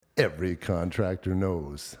Every contractor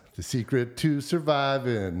knows the secret to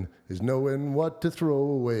surviving is knowing what to throw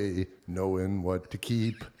away, knowing what to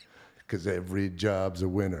keep. Because every job's a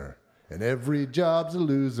winner and every job's a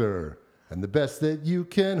loser. And the best that you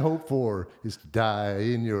can hope for is to die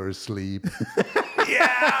in your sleep.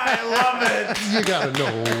 Yeah, I love it. You gotta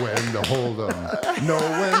know when to hold them, know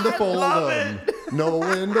when to fold them, know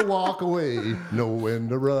when to walk away, know when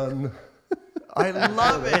to run. I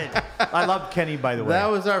love it. I love Kenny, by the way. That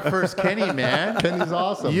was our first Kenny, man. Kenny's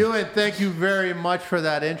awesome. Euan, thank you very much for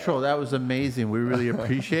that intro. That was amazing. We really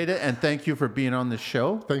appreciate it. And thank you for being on the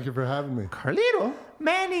show. Thank you for having me. Carlito.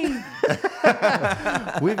 Manny.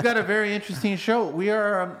 We've got a very interesting show. We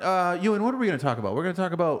are, Euan, what are we going to talk about? We're going to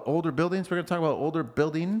talk about older buildings. We're going to talk about older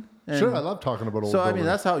building. Sure, I love talking about old so, buildings. I mean,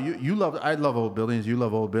 that's how you love, I love old buildings. You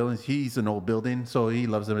love old buildings. He's an old building, so he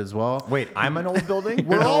loves it as well. Wait, I'm an old building?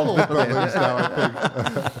 We're all old buildings now, I think.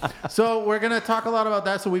 So we're going to talk a lot about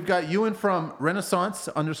that. So we've got Euan from Renossance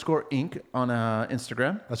 _ on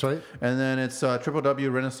Instagram. That's right. And then it's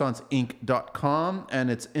www.renaissanceinc.com, and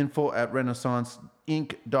it's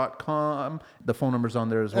info@renaissanceinc.com. The phone number's on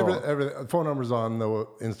there as well. Every phone number's on the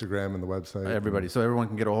Instagram and the website. Everybody, so everyone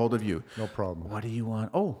can get a hold of you. No problem. What do you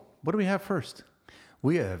want? Oh, what do we have first?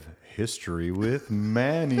 We have History with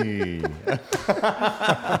Manny.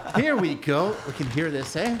 Here we go. We can hear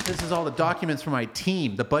this, eh? This is all the documents for my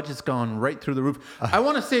team. The budget's gone right through the roof. I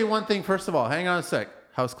want to say one thing first of all. Hang on a sec.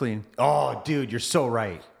 House clean. Oh, dude, you're so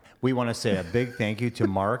right. We want to say a big thank you to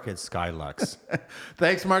Mark at Skylux.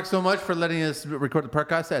 Thanks, Mark, so much for letting us record the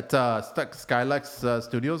podcast at Skylux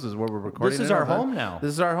Studios is where we're recording. This is our home now.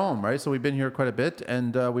 This is our home, right? So we've been here quite a bit,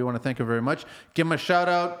 and we want to thank him very much. Give him a shout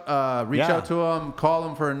out. Reach out to him. Call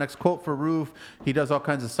him for a next quote for roof. He does all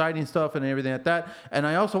kinds of siding stuff and everything like that. And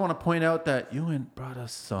I also want to point out that Euan brought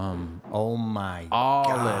us some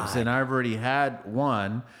olives, and I've already had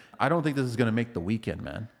one. I don't think this is going to make the weekend,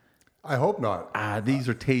 man. I hope not. These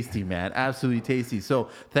are tasty, man. Absolutely tasty. So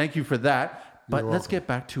thank you for that. But let's get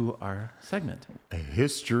back to our segment.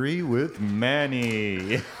 History with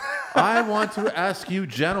Manny. I want to ask you,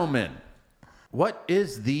 gentlemen, what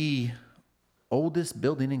is the oldest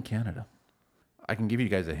building in Canada? I can give you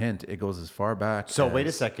guys a hint. It goes as far back. So wait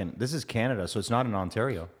a second. This is Canada, so it's not in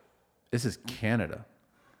Ontario. This is Canada.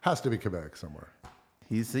 Has to be Quebec somewhere.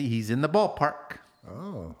 He's in the ballpark.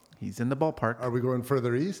 Oh. He's in the ballpark. Are we going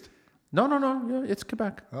further east? No. Yeah, it's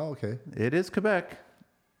Quebec. Oh, okay. It is Quebec.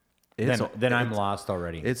 Then I'm lost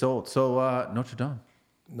already. It's old. So Notre Dame.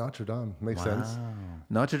 Notre Dame. Makes sense.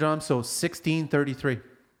 Notre Dame, so 1633.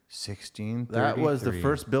 1633. That was the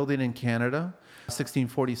first building in Canada.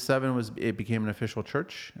 1647 it became an official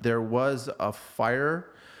church. There was a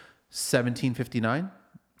fire, 1759,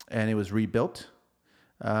 and it was rebuilt.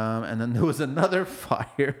 And then there was another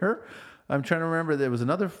fire. I'm trying to remember. There was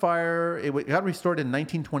another fire. It got restored in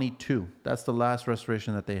 1922. That's the last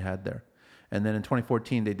restoration that they had there. And then in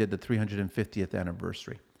 2014, they did the 350th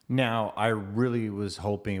anniversary. Now, I really was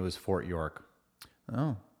hoping it was Fort York.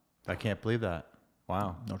 Oh. I can't believe that.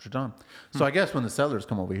 Wow. Notre Dame. So I guess when the settlers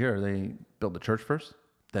come over here, they build the church first,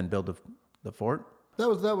 then build the fort.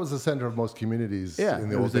 That was the center of most communities in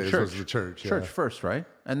the it old was days. Was the church. Church first, right?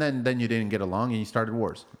 And then you didn't get along and you started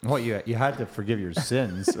wars. Well, you had to forgive your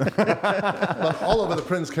sins. But all over the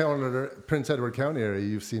Prince Edward County area,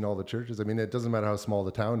 you've seen all the churches. I mean, it doesn't matter how small the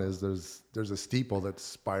town is. There's a steeple that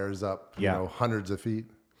spires up, hundreds of feet.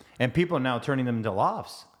 And people are now turning them into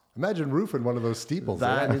lofts. Imagine roofing one of those steeples.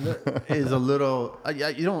 That I mean, is a little.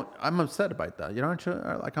 I'm upset about that. You know,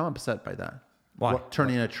 I'm upset by that. Why?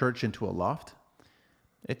 Turning a church into a loft.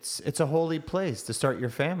 It's a holy place to start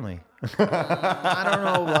your family. I don't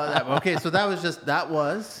know about that. Okay, so that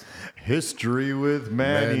was History with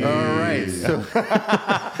Manny. All right. So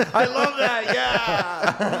I love that.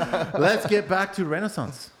 Yeah. Let's get back to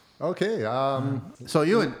Renaissance. okay. So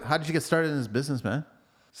Euan, how did you get started in this business, man?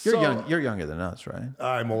 You're young. You're younger than us, right?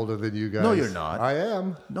 I'm older than you guys. No, you're not. I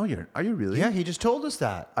am. No, are you really? Yeah, he just told us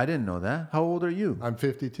that. I didn't know that. How old are you? I'm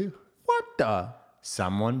 52. What the?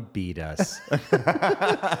 Someone beat us. I'm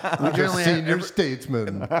a senior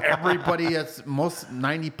statesman. Everybody,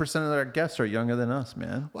 90% of our guests are younger than us,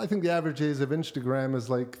 man. Well, I think the average age of Instagram is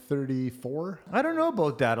like 34. I don't know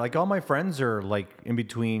about that. Like all my friends are like in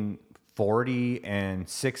between 40 and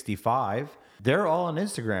 65. They're all on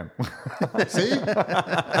Instagram. See?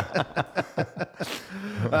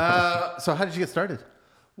 So how did you get started?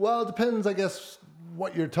 Well, it depends, I guess,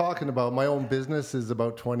 what you're talking about. My own business is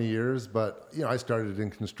about 20 years, but I started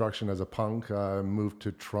in construction as a punk. I moved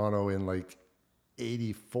to Toronto in like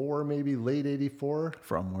 84, maybe late 84.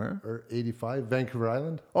 From where? Or 85, Vancouver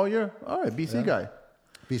Island. Oh, you're all right, BC guy.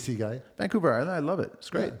 BC guy. Vancouver Island, I love it. It's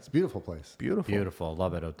great. Yeah, it's a beautiful place. Beautiful. Beautiful.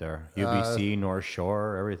 Love it out there. UBC, North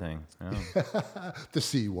Shore, everything. Yeah. The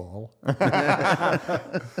seawall.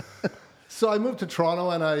 So I moved to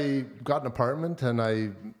Toronto and I got an apartment, and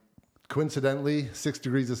I coincidentally, 6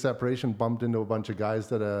 degrees of separation, bumped into a bunch of guys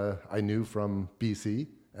that I knew from BC,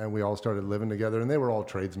 and we all started living together, and they were all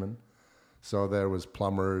tradesmen. So there was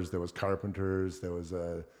plumbers, there was carpenters, there was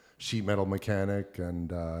a sheet metal mechanic,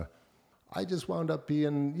 and I just wound up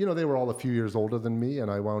being, they were all a few years older than me, and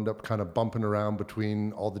I wound up kind of bumping around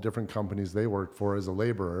between all the different companies they worked for as a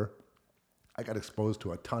laborer. I got exposed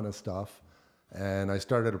to a ton of stuff, and I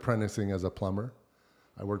started apprenticing as a plumber.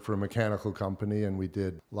 I worked for a mechanical company, and we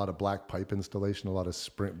did a lot of black pipe installation, a lot of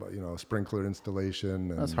sprinkler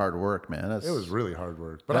installation. And That's hard work, man. it was really hard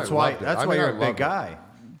work, but That's I why. loved it. That's I why mean, you're I a big loved it. guy.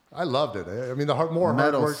 I loved it. I mean, the more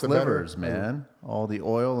Metal hard work, slivers, the better. man. All the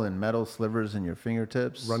oil and metal slivers in your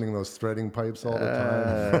fingertips. Running those threading pipes all the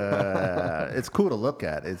time. It's cool to look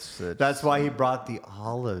at. It's That's why he brought the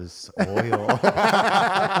olives oil.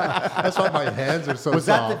 That's why my hands are so Was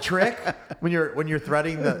that soft. the trick when you're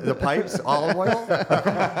threading the pipes? Olive oil.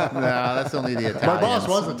 no, that's only the Italians. My boss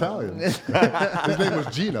was Italian. His name was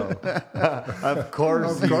Gino. Of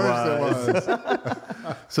course, Of course it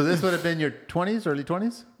was. So this would have been your 20s, early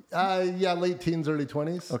 20s? Yeah, late teens, early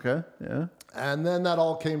 20s. Okay, yeah. And then that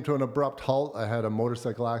all came to an abrupt halt. I had a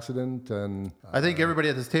motorcycle accident, and I think everybody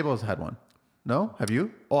at this table has had one. No? Have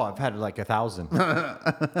you? Oh, I've had like 1,000.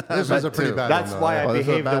 this was a pretty bad That's one. why I Oh, this was a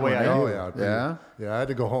behaved the bad way one, I eh? do. Oh, yeah. Yeah? Yeah, I had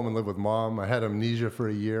to go home and live with mom. I had amnesia for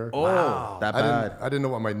a year. Wow. That bad. I didn't know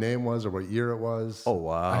what my name was or what year it was. Oh,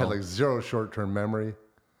 wow. I had like zero short-term memory,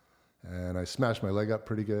 and I smashed my leg up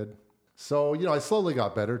pretty good. So, I slowly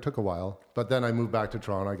got better. It took a while. But then I moved back to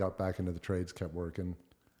Toronto. I got back into the trades, kept working.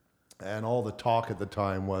 And all the talk at the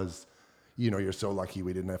time was, you're so lucky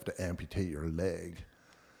we didn't have to amputate your leg.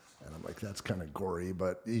 And I'm like, that's kind of gory.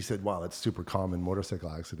 But he said, wow, it's super common.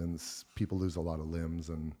 Motorcycle accidents, people lose a lot of limbs.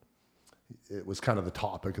 And it was kind of the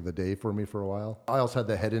topic of the day for me for a while. I also had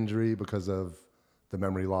the head injury because of the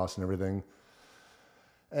memory loss and everything.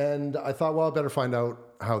 And I thought, well, I better find out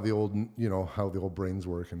how the old brains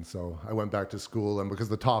work. And so I went back to school, and because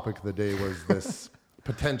the topic of the day was this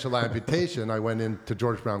potential amputation, I went into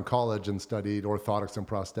George Brown College and studied orthotics and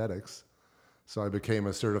prosthetics. So I became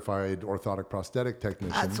a certified orthotic prosthetic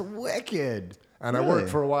technician. That's wicked. And I worked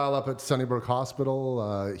for a while up at Sunnybrook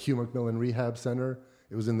Hospital, Hugh McMillan Rehab Center.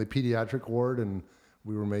 It was in the pediatric ward, and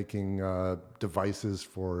we were making devices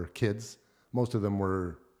for kids. Most of them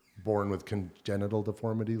were born with congenital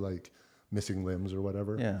deformity, like missing limbs or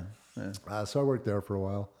whatever. Yeah. So I worked there for a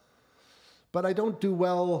while. But I don't do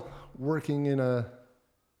well working in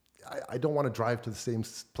I don't want to drive to the same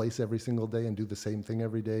place every single day and do the same thing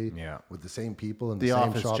every day with the same people and the same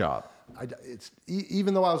office shop. job.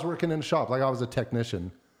 Even though I was working in a shop, like I was a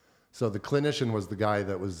technician. So the clinician was the guy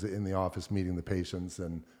that was in the office meeting the patients,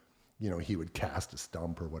 and he would cast a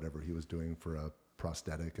stump or whatever he was doing for a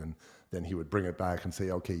prosthetic, and then he would bring it back and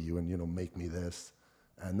say, okay, Euan, make me this.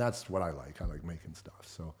 And that's what I like. I like making stuff.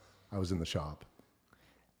 So I was in the shop.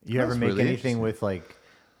 You ever That's make really anything with like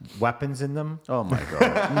weapons in them? Oh, my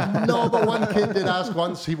God. No, but one kid did ask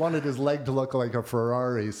once, he wanted his leg to look like a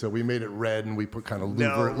Ferrari, so we made it red and we put kind of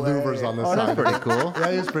louvers on the side. That's pretty cool.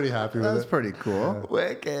 Yeah, he was pretty happy with That's it. pretty cool.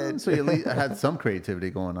 Wicked. So you at least had some creativity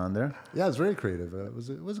going on there. Yeah, it was very creative. It was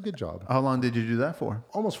a good job. How long did you do that for?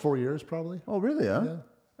 Almost 4 years, probably. Oh, really? Huh? Yeah.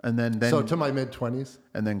 And then So to my mid-20s.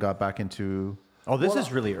 and then got back into. Oh, this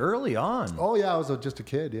is really early on. Oh, yeah, I was just a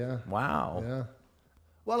kid, yeah. Wow. Yeah.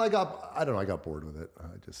 Well, I got bored with it.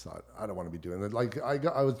 I just thought, I don't want to be doing that. Like,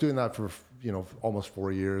 I was doing that for, almost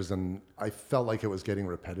 4 years, and I felt like it was getting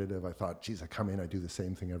repetitive. I thought, geez, I come in, I do the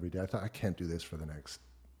same thing every day. I thought, I can't do this for the next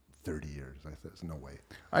 30 years. There's no way.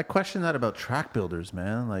 I question that about track builders,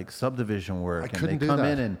 man, like subdivision work. I and couldn't they do come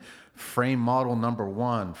that. in and frame model number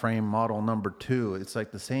 1, frame model number 2. It's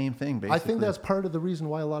like the same thing, basically. I think that's part of the reason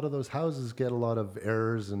why a lot of those houses get a lot of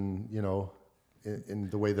errors and, in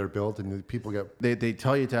the way they're built, and people get. They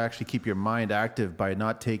tell you to actually keep your mind active by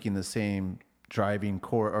not taking the same driving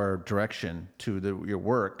core or direction to your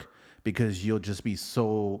work, because you'll just be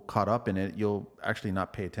so caught up in it, you'll actually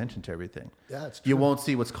not pay attention to everything. Yeah, it's true. You won't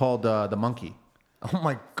see what's called the monkey. Oh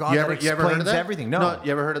my God. That explains everything. No.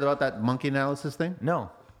 You ever heard about that monkey analysis thing? No.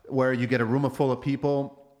 Where you get a room full of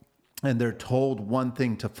people and they're told one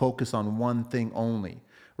thing, to focus on one thing only,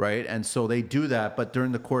 right? And so they do that, but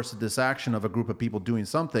during the course of this action of a group of people doing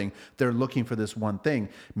something, they're looking for this one thing.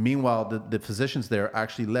 Meanwhile, the physicians there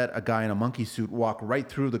actually let a guy in a monkey suit walk right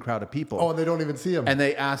through the crowd of people. Oh, and they don't even see him. And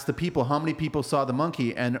they ask the people, how many people saw the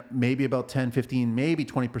monkey? And maybe about 10, 15, maybe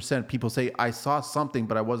 20% people say, I saw something,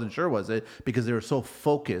 but I wasn't sure was it, because they were so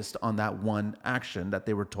focused on that one action that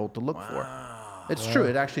they were told to look for. It's true.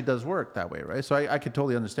 It actually does work that way, right? So I could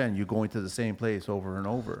totally understand you going to the same place over and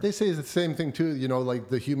over. They say it's the same thing too, you know, like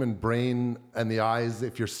the human brain and the eyes,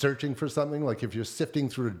 if you're searching for something, like if you're sifting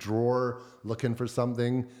through a drawer looking for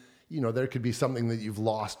something, you know, there could be something that you've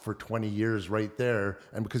lost for 20 years right there.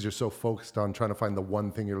 And because you're so focused on trying to find the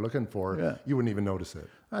one thing you're looking for, you wouldn't even notice it.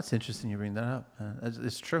 That's interesting you bring that up.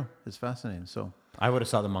 It's true. It's fascinating. So I would have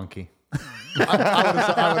saw the monkey. I would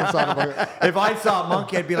have saw the monkey. If I saw a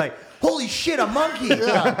monkey, I'd be like, holy shit, a monkey.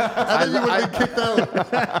 Yeah. And then you would be kicked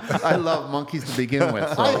out. I love monkeys to begin with.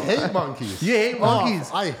 So. I hate monkeys. You hate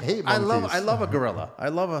monkeys? I hate monkeys. I love a gorilla. I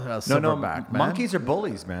love a silverback, man. Monkeys are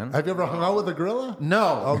bullies, man. Have you ever hung out with a gorilla?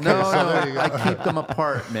 No, Okay, so there you go. I keep them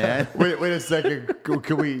apart, man. Wait a second.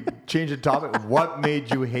 Can we change the topic? What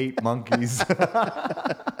made you hate monkeys?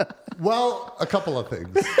 Well, a couple of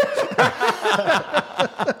things.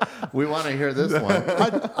 We want to hear this one.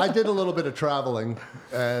 I did a little bit of traveling,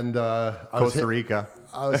 and Costa Rica.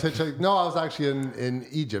 I was hitchhiking. No, I was actually in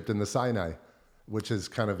Egypt, in the Sinai, which is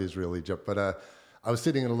kind of Israel, Egypt. But I was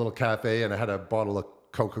sitting in a little cafe, and I had a bottle of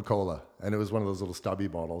Coca-Cola, and it was one of those little stubby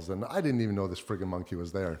bottles, and I didn't even know this friggin' monkey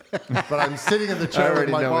was there. But I'm sitting in the chair with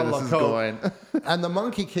my bottle of Coke, and the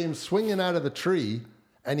monkey came swinging out of the tree,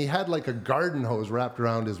 and he had like a garden hose wrapped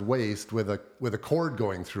around his waist with a cord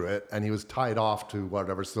going through it, and he was tied off to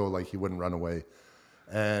whatever, so like he wouldn't run away.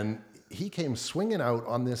 And he came swinging out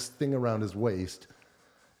on this thing around his waist.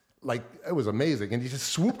 Like, it was amazing. And he just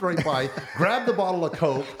swooped right by, grabbed the bottle of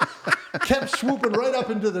Coke, kept swooping right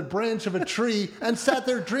up into the branch of a tree, and sat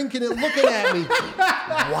there drinking it, looking at me.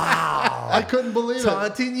 Wow. I couldn't believe it.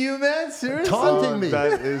 Taunting you, man? Seriously? Taunting me.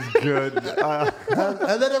 That is good.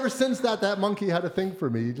 And then ever since that monkey had a thing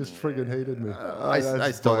for me. He just friggin' hated me.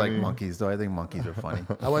 I still like monkeys, though. I think monkeys are funny.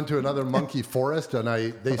 I went to another monkey forest, and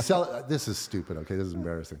they sell, this is stupid, okay, this is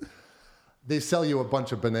embarrassing. They sell you a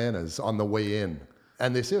bunch of bananas on the way in.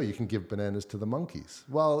 And they say, oh, you can give bananas to the monkeys.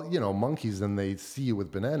 Well, you know, monkeys, and they see you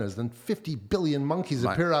with bananas, then 50 billion monkeys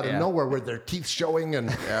appear out of nowhere with their teeth showing, and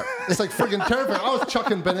it's like friggin' terrifying. I was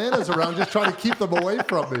chucking bananas around just trying to keep them away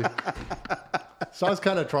from me. So I was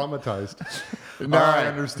kind of traumatized. Now I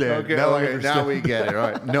understand. Okay, now we get it. All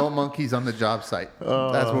right. No monkeys on the job site.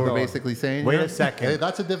 That's what we're basically saying. Wait here? a second. Hey,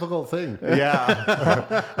 that's a difficult thing.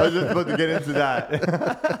 Yeah. I was just about to get into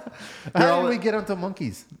that. How did we get onto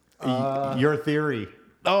monkeys? Your theory.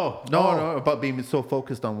 No, about being so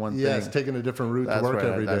focused on one thing. Yes, taking a different route to work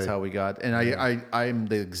every day. That's how we got. And I'm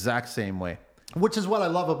the exact same way. Which is what I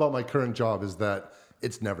love about my current job, is that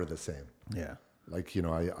it's never the same. Yeah. Like, you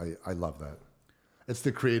know, I love that. It's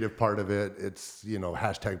the creative part of it. It's, you know,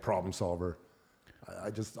 hashtag problem solver.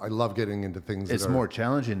 I love getting into things. It's more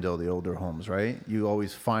challenging, though, the older homes, right? You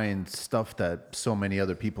always find stuff that so many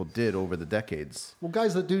other people did over the decades. Well,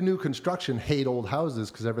 guys that do new construction hate old houses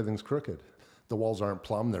because everything's crooked. The walls aren't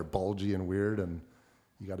plumb. They're bulgy and weird, and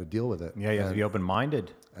you got to deal with it. Yeah, you have to be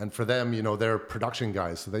open-minded. And for them, you know, they're production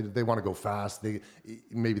guys, so they want to go fast.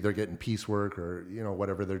 Maybe they're getting piecework or, you know,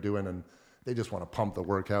 whatever they're doing, and they just want to pump the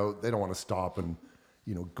work out. They don't want to stop and,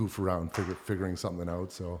 you know, goof around figuring something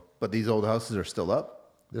out. So, but these old houses are still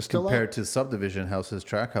up. They're still compared up. to subdivision houses,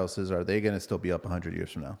 tract houses. Are they going to still be up 100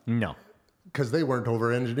 years from now? No. Because they weren't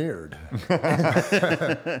over-engineered.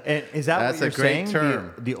 And is that That's what you're a great saying?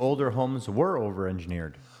 term. The older homes were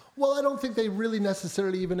over-engineered. Well, I don't think they really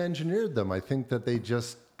necessarily even engineered them. I think that they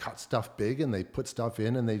just cut stuff big and they put stuff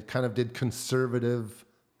in, and they kind of did conservative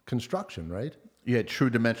construction, right? You had true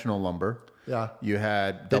dimensional lumber. Yeah. You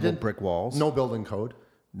had double brick walls. No building code.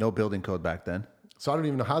 No building code back then. So I don't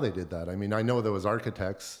even know how they did that. I mean, I know there was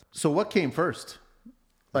architects. So what came first?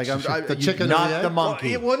 Like The chicken and not the egg? the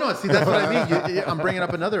monkey. Well, no. See, that's what I mean. I'm bringing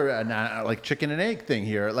up another like chicken and egg thing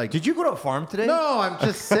here. Like, Did you go to a farm today? no, I'm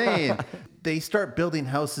just saying they start building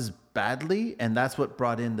houses badly, and that's what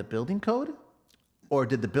brought in the building code. Or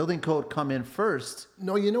did the building code come in first?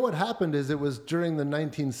 No, you know what happened is it was during the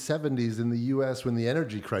 1970s in the U.S. when the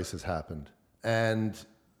energy crisis happened. And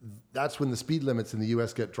that's when the speed limits in the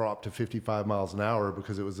U.S. get dropped to 55 miles an hour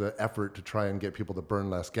because it was an effort to try and get people to burn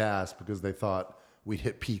less gas because they thought we'd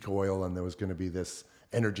hit peak oil and there was going to be this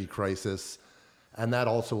energy crisis. And that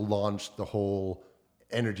also launched the whole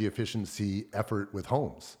energy efficiency effort with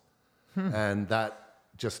homes. And that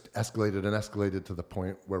just escalated and escalated to the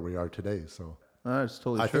point where we are today. So That's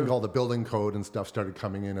totally I true. think all the building code and stuff started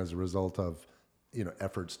coming in as a result of,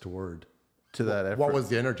 efforts toward to that effort. what was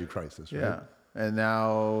the energy crisis, right? Yeah. And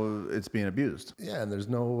now it's being abused. Yeah, and there's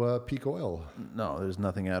no peak oil. No, there's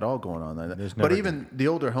nothing at all going on there. There's But never even the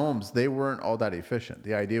older homes, they weren't all that efficient.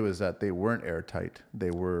 The idea was that they weren't airtight.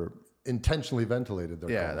 They were, Intentionally ventilated their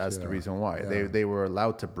homes. that's the reason why. Yeah. They were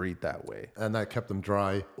allowed to breathe that way. And that kept them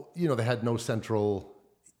dry. They had no central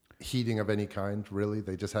heating of any kind, really.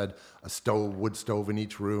 They just had a wood stove in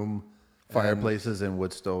each room. Fireplaces and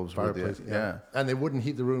wood stoves. Fireplace, Yeah. And they wouldn't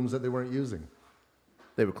heat the rooms that they weren't using.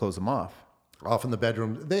 They would close them off. Off in the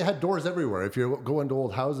bedroom. They had doors everywhere. If you go into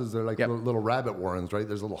old houses, they're like Yep. little rabbit warrens, right?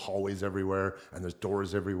 There's little hallways everywhere and there's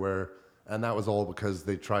doors everywhere. And that was all because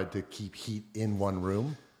they tried to keep heat in one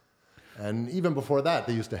room. And even before that,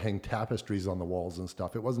 they used to hang tapestries on the walls and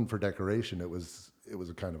stuff. It wasn't for decoration. It was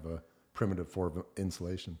a kind of a primitive form of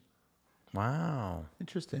insulation. Wow.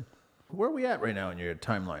 Interesting. Where are we at right now in your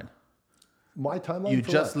timeline? My timeline. You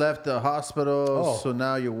for just what? left the hospital, Oh. so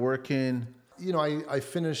now you're working. I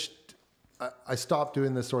finished. I stopped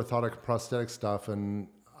doing this orthotic prosthetic stuff, and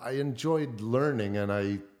I enjoyed learning. And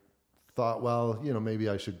I thought, well, maybe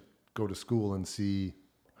I should go to school and see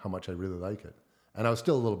how much I really like it. And I was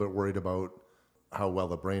still a little bit worried about how well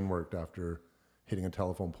the brain worked after hitting a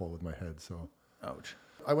telephone pole with my head. So, Ouch.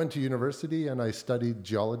 I went to university and I studied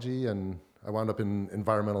geology, and I wound up in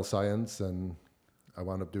environmental science, and I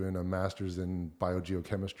wound up doing a master's in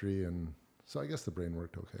biogeochemistry, and so I guess the brain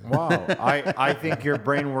worked okay. Wow. I think your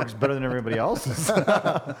brain works better than everybody else's.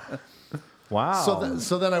 Wow.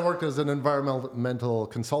 So then I worked as an environmental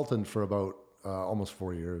consultant for about almost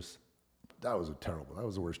 4 years. That was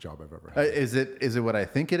the worst job I've ever had. Is it what I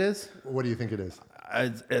think it is? What do you think it is?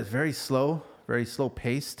 It's very slow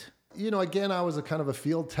paced. Again, I was a kind of a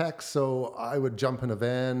field tech, so I would jump in a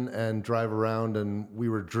van and drive around, and we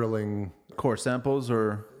were drilling. Core samples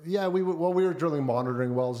or? Yeah, we were drilling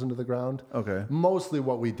monitoring wells into the ground. Okay. Mostly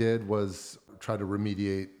what we did was try to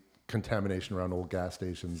remediate contamination around old gas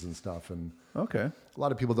stations and stuff. And Okay. a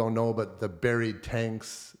lot of people don't know, but the buried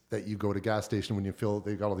tanks that you go to gas station when you fill,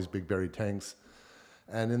 they got all these big buried tanks.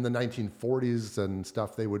 And in the 1940s and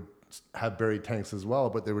stuff, they would have buried tanks as well,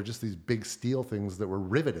 but they were just these big steel things that were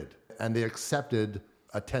riveted. And they accepted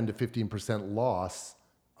a 10 to 15% loss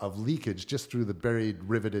of leakage just through the buried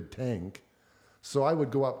riveted tank. So I would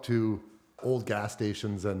go up to old gas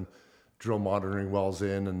stations and drill monitoring wells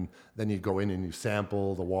in, and then you go in and you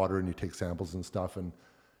sample the water and you take samples and stuff. And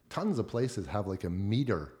tons of places have like a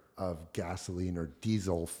meter of gasoline or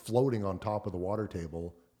diesel floating on top of the water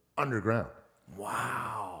table underground.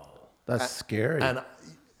 Wow. That's scary. And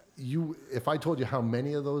if I told you how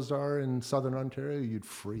many of those are in southern Ontario, you'd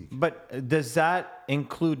freak. But does that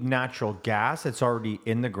include natural gas that's already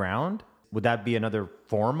in the ground? Would that be another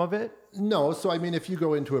form of it? No, so I mean, if you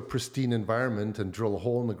go into a pristine environment and drill a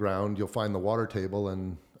hole in the ground, you'll find the water table,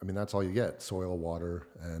 and I mean, that's all you get: soil, water,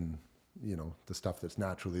 and the stuff that's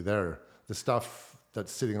naturally there. The stuff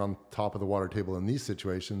that's sitting on top of the water table in these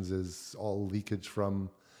situations is all leakage from,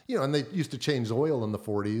 and they used to change oil in the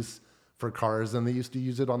 40s for cars, and they used to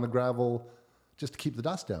use it on the gravel just to keep the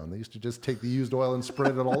dust down. They used to just take the used oil and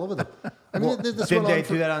spread it all over them. I mean, this Didn't went they on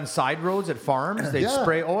for- do that on side roads at farms? They'd Yeah.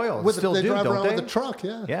 spray oil. Still they do, drive don't around they? with a truck,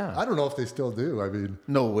 yeah. Yeah. I don't know if they still do. I mean,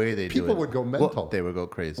 no way they do people it. would go mental. They would go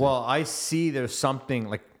crazy. Well, I see there's something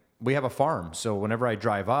like we have a farm, so whenever I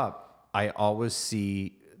drive up, I always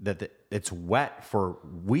see that it's wet for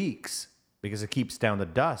weeks because it keeps down the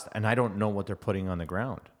dust, and I don't know what they're putting on the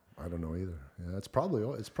ground. I don't know either. Yeah, it's probably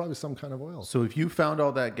oil. It's probably some kind of oil. So if you found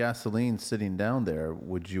all that gasoline sitting down there,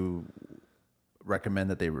 would you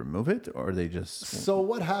recommend that they remove it, or they just? So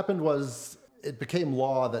what happened was it became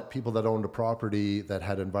law that people that owned a property that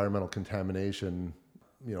had environmental contamination,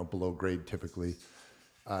 below grade typically,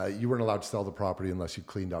 you weren't allowed to sell the property unless you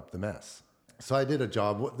cleaned up the mess. So I did a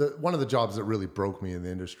job. One of the jobs that really broke me in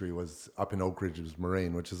the industry was up in Oak Ridge's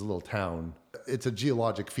Moraine, which is a little town. It's a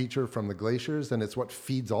geologic feature from the glaciers, and it's what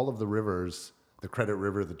feeds all of the rivers, the Credit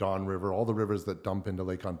River, the Don River, all the rivers that dump into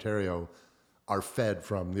Lake Ontario are fed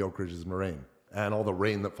from the Oak Ridge's Moraine. And all the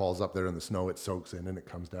rain that falls up there in the snow, it soaks in and it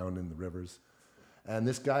comes down in the rivers. And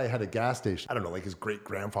this guy had a gas station. I don't know, like his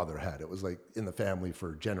great-grandfather had. It was like in the family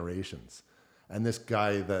for generations. And this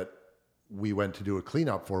guy that we went to do a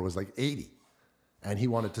cleanup for was like 80. And he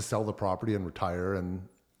wanted to sell the property and retire. And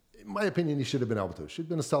in my opinion, he should have been able to. Should have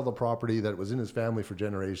been to sell the property that was in his family for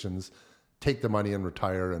generations, take the money and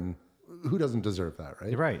retire. And who doesn't deserve that,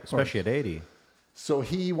 right? Right, especially at 80. So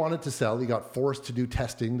he wanted to sell. He got forced to do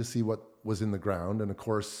testing to see what was in the ground. And of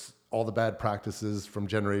course, all the bad practices from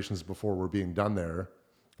generations before were being done there.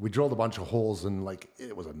 We drilled a bunch of holes and like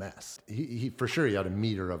it was a mess. He for sure he had a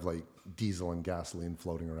meter of like diesel and gasoline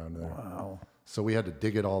floating around there. Wow. So we had to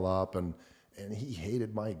dig it all up, and he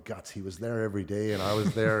hated my guts. He was there every day, and I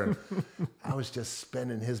was there, and I was just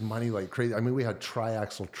spending his money like crazy. I mean, we had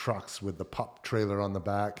triaxle trucks with the pup trailer on the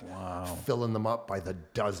back, filling them up by the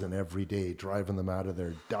dozen every day, driving them out of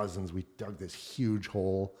there, dozens. We dug this huge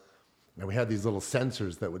hole, and we had these little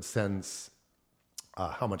sensors that would sense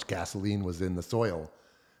how much gasoline was in the soil,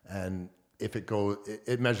 and if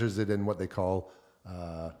it measures it in what they call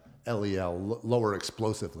LEL, lower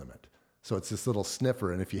explosive limit. So it's this little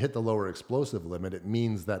sniffer, and if you hit the lower explosive limit, it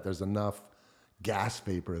means that there's enough gas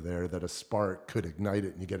vapor there that a spark could ignite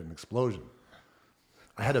it and you get an explosion.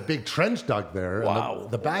 I had a big trench dug there,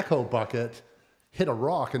 and the backhoe bucket hit a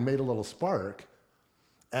rock and made a little spark,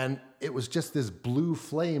 and it was just this blue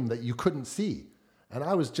flame that you couldn't see. And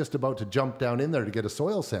I was just about to jump down in there to get a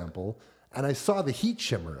soil sample, and I saw the heat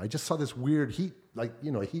shimmer. I just saw this weird heat, like,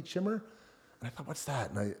 a heat shimmer. And I thought, what's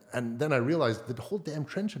that? And then I realized that the whole damn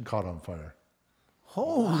trench had caught on fire.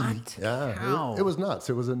 Holy cow. It was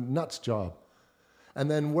nuts. It was a nuts job. And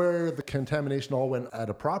then where the contamination all went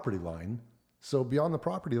at a property line, so beyond the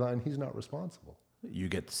property line, he's not responsible. You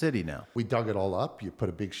get the city now. We dug it all up. You put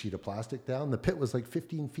a big sheet of plastic down. The pit was like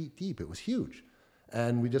 15 feet deep. It was huge.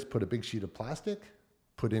 And we just put a big sheet of plastic,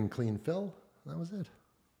 put in clean fill. That was it.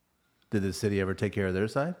 Did the city ever take care of their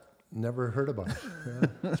side? Never heard about it.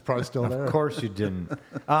 Yeah, it's probably still there. Of course you didn't.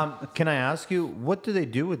 Can I ask you, what do they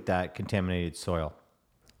do with that contaminated soil?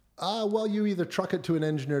 Well, you either truck it to an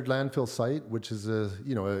engineered landfill site, which is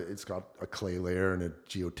it's got a clay layer and a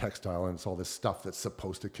geotextile, and it's all this stuff that's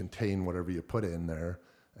supposed to contain whatever you put in there,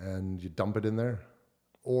 and you dump it in there.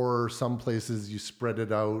 Or some places you spread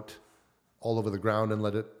it out all over the ground and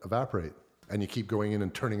let it evaporate. And you keep going in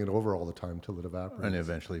and turning it over all the time till it evaporates. And it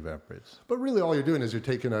eventually evaporates. But really all you're doing is you're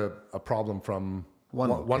taking a problem from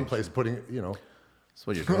one place, putting it, That's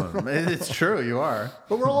what you're doing. It's true, you are.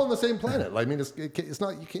 But we're all on the same planet. I mean, it's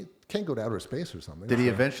not, you can't go to outer space or something. Did he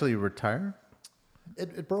eventually retire?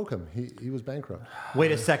 It broke him. He was bankrupt.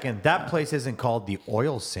 Wait a second. That place isn't called the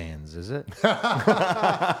oil sands, is it?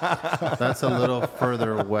 That's a little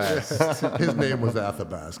further west. His name was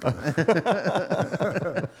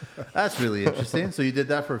Athabasca. That's really interesting. So you did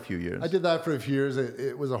that for a few years. I did that for a few years.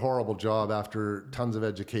 It was a horrible job after tons of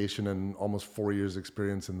education and almost 4 years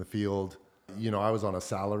experience in the field. I was on a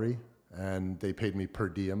salary and they paid me per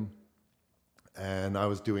diem. And I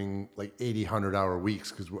was doing like 80, 100-hour weeks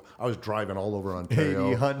because I was driving all over Ontario.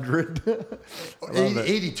 80, 100?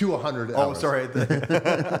 80 to 100 hours. Oh, sorry.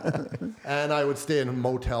 And I would stay in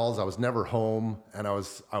motels. I was never home. And I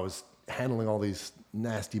was handling all these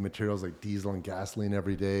nasty materials like diesel and gasoline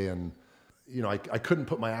every day. And, I couldn't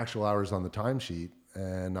put my actual hours on the timesheet.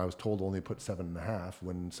 And I was told to only put 7.5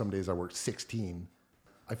 when some days I worked 16.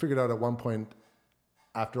 I figured out at one point,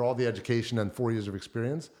 after all the education and 4 years of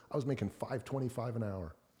experience, I was making $5.25 an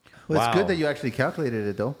hour. Well, it's good that you actually calculated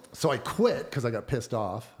it, though. So I quit because I got pissed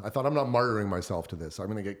off. I thought, I'm not martyring myself to this. I'm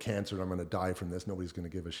going to get cancer and I'm going to die from this. Nobody's going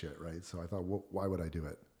to give a shit, right? So I thought, why would I do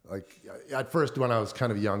it? Like, at first, when I was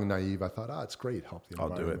kind of young and naive, I thought, it's great, help the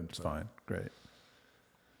environment. I'll do it. It's fine. Great.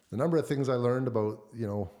 The number of things I learned about,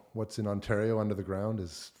 what's in Ontario under the ground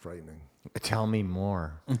is frightening. Tell me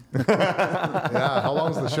more. Yeah, how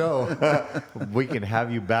long's the show? We can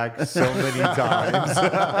have you back so many times.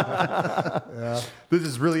 Yeah. This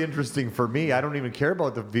is really interesting for me. I don't even care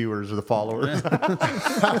about the viewers or the followers.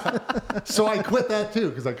 So I quit that too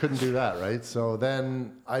because I couldn't do that, right? So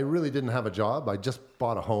then I really didn't have a job. I just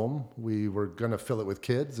bought a home. We were going to fill it with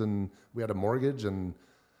kids and we had a mortgage and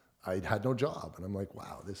I had no job. And I'm like,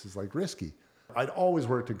 wow, this is like risky. I'd always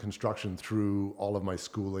worked in construction through all of my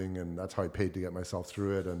schooling, and that's how I paid to get myself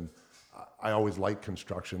through it. And I always liked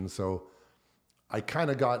construction. So I kind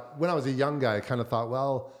of when I was a young guy, I kind of thought,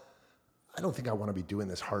 well, I don't think I want to be doing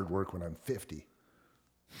this hard work when I'm 50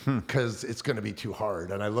 because it's going to be too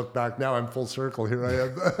hard. And I look back now, I'm full circle. Here I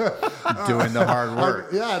am doing the hard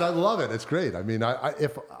work. Yeah, and I love it. It's great. I mean, I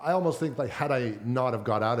almost think like had I not have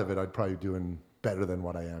got out of it, I'd probably be doing better than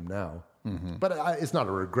what I am now. Mm-hmm. But it's not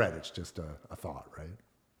a regret. It's just a thought, right?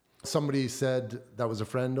 Somebody said that was a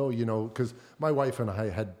friend. Because my wife and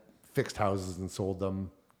I had fixed houses and sold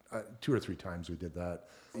them 2 or 3 times. We did that.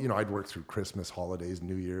 I'd work through Christmas, holidays,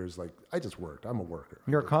 New Year's. Like I just worked. I'm a worker.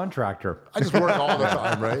 You're a contractor. I just work all the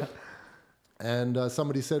time, right? And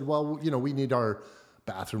somebody said, well, we need our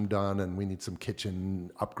bathroom done and we need some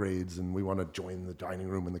kitchen upgrades and we want to join the dining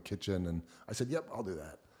room and the kitchen. And I said, yep, I'll do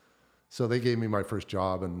that. So they gave me my first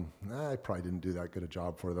job, and I probably didn't do that good a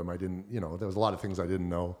job for them. I didn't, there was a lot of things I didn't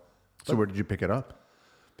know. So where did you pick it up?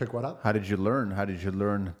 Pick what up? How did you learn? How did you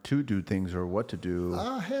learn to do things or what to do?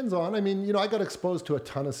 Hands-on. I mean, I got exposed to a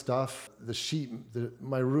ton of stuff.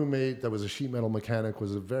 My roommate that was a sheet metal mechanic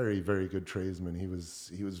was a very, very good tradesman. He was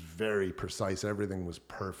very precise. Everything was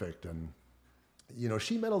perfect. And,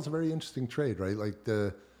 sheet metal is a very interesting trade, right? Like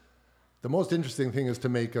the most interesting thing is to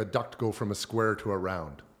make a duct go from a square to a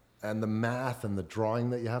round. And the math and the drawing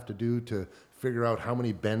that you have to do to figure out how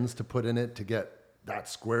many bends to put in it to get that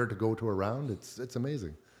square to go to a round, it's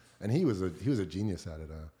amazing. And he was a genius at it.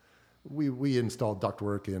 We installed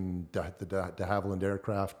ductwork in the de Havilland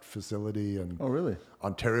Aircraft facility and Oh, really?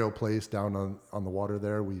 Ontario Place down on the water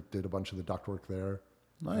there. We did a bunch of the ductwork there.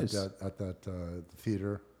 Nice. At that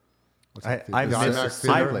theater. What's I that theater? The IMAX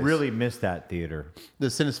I theater. really miss that theater. The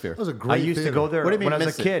Cinesphere. It was a I great used to theater. go there What do you mean when I was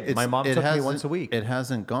miss a it? kid. My mom took me once a week. It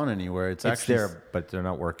hasn't gone anywhere. It's It's actually there, but they're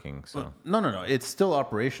not working. So No. It's still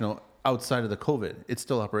operational outside of the COVID. It's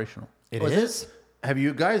still operational. it Was is. Have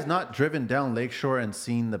you guys not driven down Lakeshore and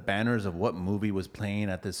seen the banners of what movie was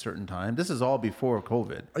playing at this certain time? This is all before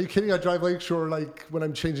COVID. Are you kidding? I drive Lakeshore like when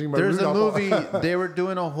I'm changing my There's route a up. movie, they were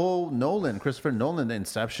doing a whole Christopher Nolan.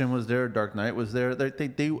 Inception was there, Dark Knight was there.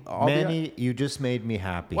 They all Manny, you just made me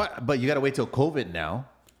happy. What? But you got to wait till COVID now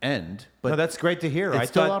end. But No, that's great to hear. it's I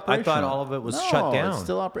still thought operational. all of it was No, shut down. It's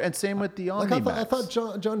still and same with the Like Omnimax. I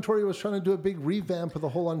thought John Tory was trying to do a big revamp of the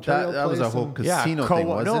whole Ontario that was place. a whole and- casino thing,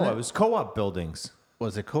 wasn't it? it was co-op buildings.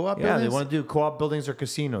 Was it co-op? Yeah, they buildings? want to do co-op buildings or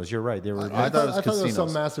casinos. You're right. They were. I thought it was I thought there was some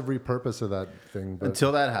casinos. massive repurpose of that thing. But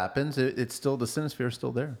Until that happens, it's still the Cinesphere is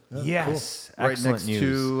still there. yes, Right excellent next news.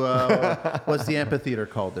 to what's the amphitheater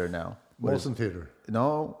called there now? What is- Molson Theater.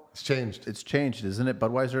 No, It's changed. it's changed, isn't it?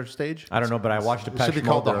 Budweiser stage. I don't know, but I watched a It should be Patch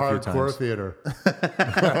called the there a few Hardcore times. Theater.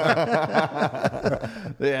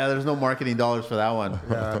 Yeah, there's no marketing dollars for that one.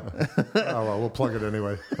 Oh, well, we'll plug it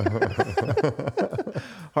anyway.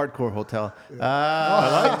 Hardcore hotel.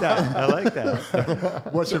 I like that. I like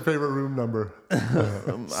that. What's your favorite room number?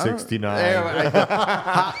 69.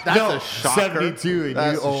 That's a shocker. 72, and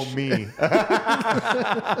That's you owe me.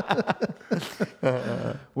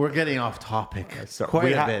 We're getting off topic So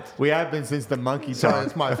quite a bit. We have been since the monkey Sorry, talk.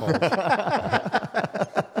 it's my fault.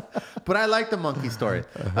 But I like the monkey story.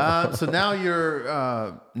 So now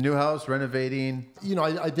you're new house, renovating.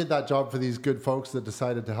 I did that job for these good folks that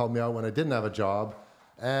decided to help me out when I didn't have a job,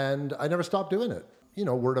 and I never stopped doing it.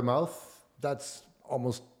 Word of mouth. That's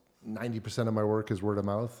almost 90% of my work is word of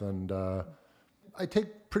mouth, and I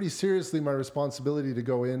take pretty seriously my responsibility to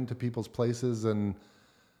go into people's places, and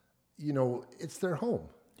it's their home.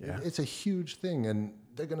 Yeah. It's a huge thing, and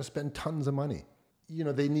they're going to spend tons of money.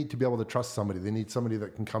 They need to be able to trust somebody. They need somebody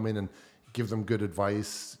that can come in and give them good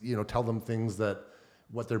advice, tell them things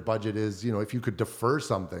what their budget is. If you could defer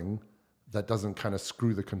something that doesn't kind of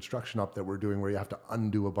screw the construction up that we're doing, where you have to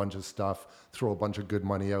undo a bunch of stuff, throw a bunch of good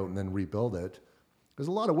money out, and then rebuild it. There's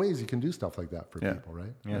a lot of ways you can do stuff like that for people,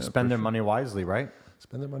 right? Yeah, spend their money wisely, right?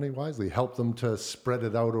 Spend their money wisely. Help them to spread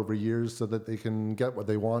it out over years so that they can get what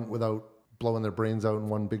they want without blowing their brains out in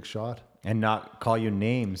one big shot. And not call you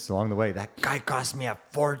names along the way. That guy cost me a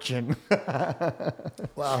fortune.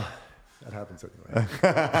 Well, that happens anyway.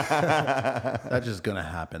 That's just going to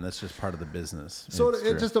happen. That's just part of the business. So It's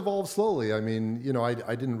it true. just evolved slowly. I mean, I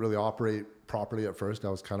didn't really operate properly at first. I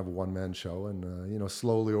was kind of a one-man show. And,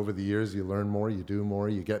 slowly over the years, you learn more, you do more,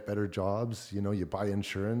 you get better jobs. You buy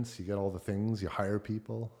insurance, you get all the things, you hire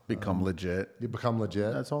people. become legit. You become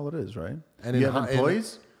legit. That's all it is, right? And you in have hi-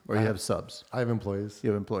 employees or you have subs? I have employees. You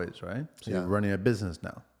have employees, right? So Yeah. you're running a business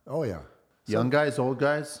now. Oh, yeah. Young guys, old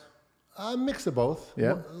guys? A mix of both.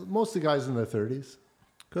 Yeah. Most of the guys in their 30s.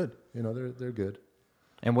 Good. They're good.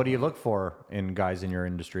 And what do you look for in guys in your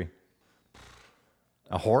industry?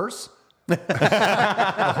 A horse?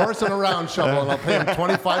 A horse and a round shovel, and I'll pay him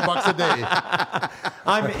 $25 a day.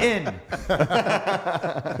 I'm in.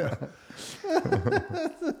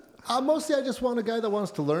 Mostly, I just want a guy that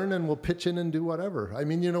wants to learn and will pitch in and do whatever. I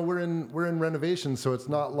mean, we're in renovation, so it's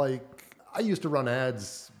not like I used to run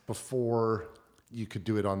ads before you could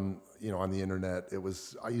do it on the internet.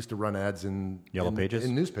 I used to run ads in Yellow Pages?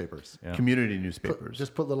 in newspapers. Yeah. Community newspapers.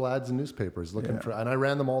 Just put little ads in newspapers looking Yeah. for, and I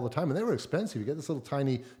ran them all the time, and they were expensive. You get this little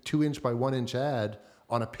tiny 2-inch by 1-inch ad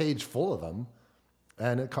on a page full of them,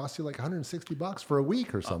 and it costs you like $160 for a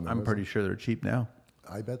week or something. I'm pretty sure they're cheap now.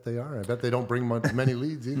 I bet they are. I bet they don't bring many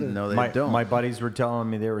leads either. No, they don't. My buddies were telling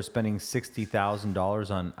me they were spending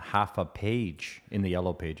 $60,000 on half a page in the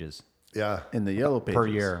Yellow Pages Yeah, In the yellow pages. per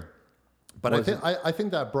year. but I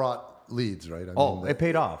think that brought leads, right? I Oh, mean, it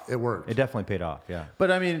paid off. It worked. It definitely paid off. Yeah.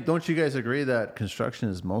 But I mean, don't you guys agree that construction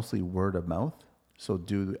is mostly word of mouth? So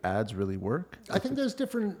do ads really work? I think there's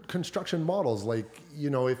different construction models. Like,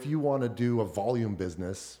 if you want to do a volume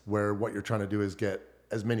business where what you're trying to do is get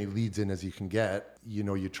as many leads in as you can get,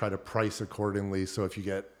 you try to price accordingly. So if you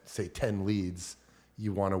get, say, 10 leads,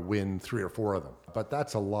 you want to win 3 or 4 of them. But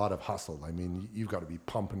that's a lot of hustle. I mean, you've got to be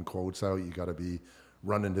pumping quotes out. You got to be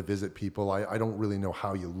running to visit people. I don't really know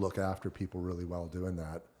how you look after people really well doing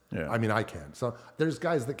that. Yeah. I mean, I can. So there's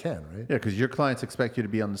guys that can, right? Yeah, because your clients expect you to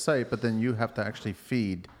be on the site, but then you have to actually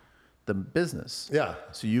feed the business. Yeah.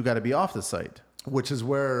 So you got to be off the site. Which is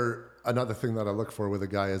where another thing that I look for with a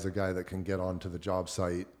guy is a guy that can get onto the job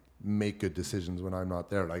site, make good decisions when I'm not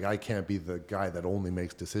there. Like, I can't be the guy that only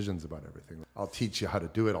makes decisions about everything. I'll teach you how to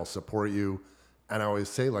do it. I'll support you. And I always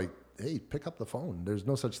say, like, hey, pick up the phone. There's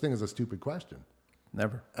no such thing as a stupid question.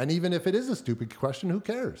 Never. And even if it is a stupid question, who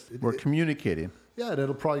cares? We're communicating. Yeah, and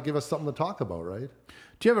it'll probably give us something to talk about, right?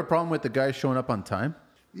 Do you have a problem with the guy showing up on time?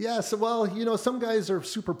 Yeah, so, well, some guys are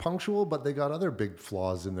super punctual, but they got other big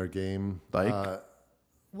flaws in their game. Like?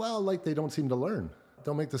 Like they don't seem to learn.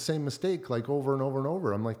 They'll make the same mistake like over and over and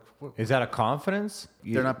over. I'm like, what? Is that a confidence?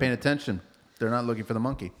 They're not paying attention. They're not looking for the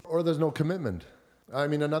monkey. Or there's no commitment. I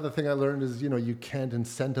mean, another thing I learned is, you can't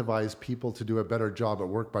incentivize people to do a better job at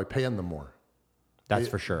work by paying them more. That's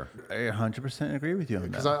for sure. I 100% agree with you on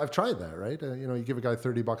Because that. I've tried that, right? You give a guy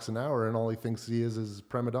 $30 an hour and all he thinks he is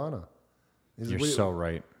prima donna. You're so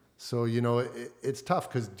right. So, it's tough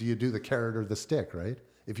because do you do the carrot or the stick, right?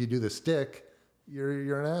 If you do the stick,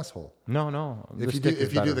 you're an asshole. No. If you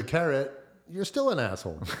do the carrot, you're still an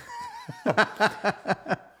asshole.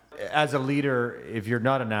 As a leader, if you're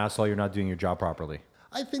not an asshole, you're not doing your job properly.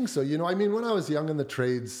 I think so. I mean, when I was young in the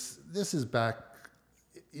trades, this is back,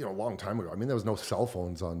 a long time ago. I mean, there was no cell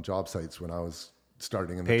phones on job sites when I was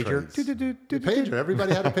starting in the Pager? trades. Pager.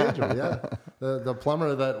 Everybody had a pager, yeah. The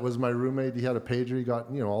plumber that was my roommate, he had a pager. He got,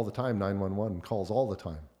 all the time, 911 calls all the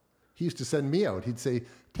time. He used to send me out. He'd say,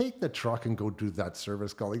 take the truck and go do that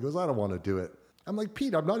service call. He goes, I don't want to do it. I'm like,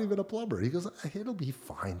 Pete, I'm not even a plumber. He goes, it'll be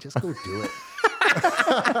fine. Just go do it.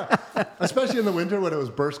 Especially in the winter when it was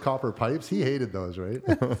burst copper pipes. He hated those, right?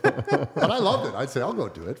 But I loved it. I'd say, I'll go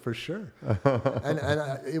do it for sure. And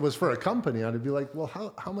it was for a company. I'd be like, well,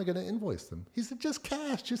 how am I going to invoice them? He said, just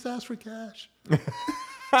cash. Just ask for cash. But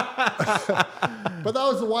that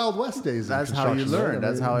was the Wild West days. That's how you learn.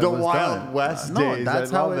 That's how it The was Wild done. West No, days.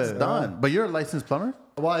 that's I how love it's it. done. But you're a licensed plumber?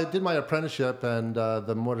 Well, I did my apprenticeship, and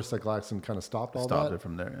the motorcycle accident kind of stopped all Stopped that. it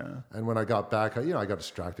from there, yeah. And when I got back, I got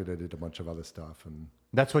distracted. I did a bunch of other stuff, and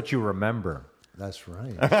That's what you remember. that's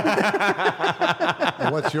right.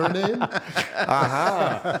 And what's your name?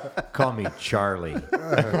 Call me Charlie.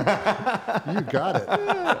 You got it.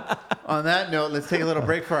 On that note, let's take a little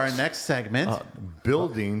break for our next segment.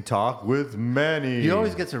 Building talk with Manny. He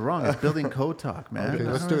always gets it wrong. It's building code talk, man. Okay,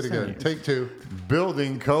 let's do it again. Take 2.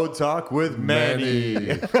 Building code talk with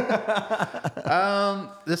Manny.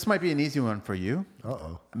 This might be an easy one for you.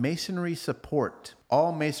 Uh-oh. Masonry support.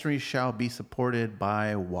 All masonry shall be supported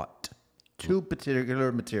by what? 2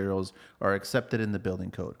 particular materials are accepted in the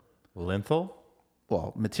building code. Lintel?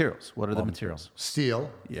 Well, materials. What are the materials? Steel,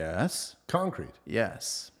 Yes. concrete.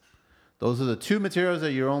 Yes. Those are the 2 materials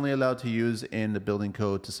that you're only allowed to use in the building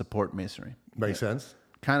code to support masonry. Makes sense.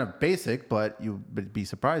 Kind of basic, but you'd be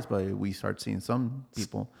surprised by we start seeing some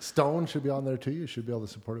people. Stone should be on there too. You should be able to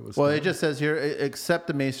support it with Well, stone. it just says here, except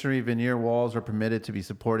the masonry, veneer walls are permitted to be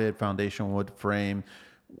supported, foundation wood frame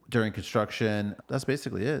during construction. That's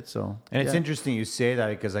basically it. So, And it's yeah. interesting you say that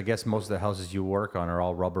because I guess most of the houses you work on are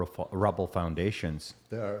all rubble foundations.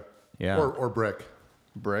 They are. Yeah. Or brick.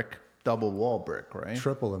 Brick, double wall brick, right?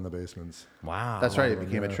 Triple in the basements. Wow. That's right. It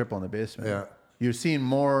became a triple in the basement. Yeah. You're seeing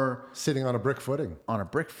more Sitting on a brick footing. on a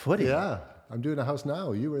brick footing. Yeah. I'm doing a house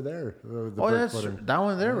now. You were there. The Oh, brick that's footing. that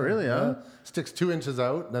one there, really, huh? Sticks 2 inches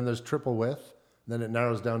out. Then there's triple width. Then it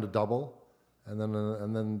narrows down to double. And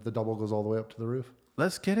then the double goes all the way up to the roof.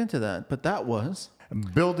 Let's get into that. But that was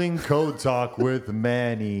Building code talk with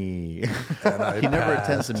Manny. he never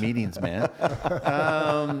attends the meetings, man.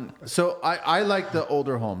 So I like the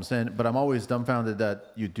older homes, but I'm always dumbfounded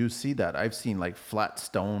that you do see that. I've seen like flat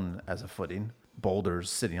stone as a footing, boulders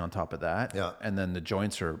sitting on top of that, Yeah. and then the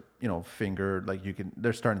joints are fingered. Like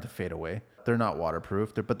they're starting to fade away. They're not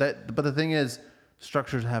waterproof. But the thing is,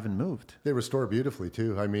 structures haven't moved. They restore beautifully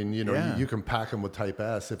too. I mean, Yeah. you can pack them with Type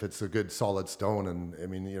S if it's a good solid stone, and I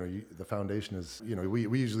mean, the foundation is,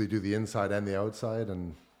 we usually do the inside and the outside,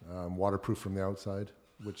 and waterproof from the outside,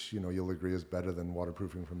 which you'll agree is better than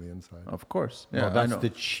waterproofing from the inside. Of course, Well, I that's know. the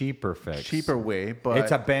cheaper fix. cheaper way, but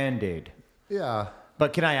It's a Band-Aid. Yeah,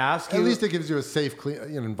 But can I ask you? at least it gives you a safe, clean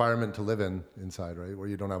environment to live in inside, right, where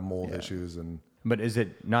you don't have mold issues and. But is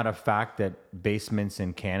it not a fact that basements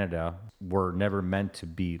in Canada were never meant to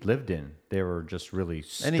be lived in? They were just really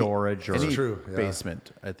storage or any True, yeah.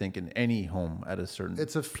 basement, I think, in any home at a certain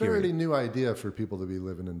It's a fairly new idea for people to be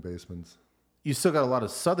living in basements. You still got a lot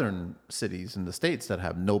of southern cities in the States that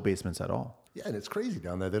have no basements at all. Yeah, and it's crazy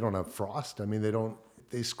down there. They don't have frost. I mean,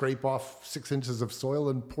 they scrape off 6 inches of soil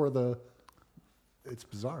and it's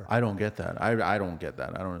bizarre. I don't get that. I don't get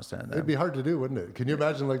that. I don't understand that. It'd be hard to do, wouldn't it? Can you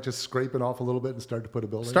imagine like just scraping off a little bit and start to put a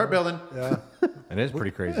building? Start on? building. Yeah. it is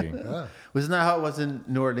pretty crazy. Yeah. Wasn't that how it was in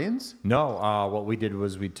New Orleans? No, what we did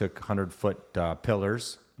was we took 100-foot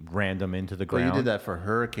pillars, ran them into the Well, ground. you did that for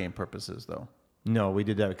hurricane purposes, though. No, we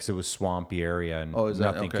did that because it was swampy area and is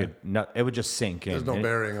that nothing okay? it would just sink in. There's no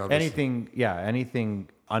bearing on this. anything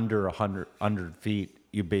under 100 feet,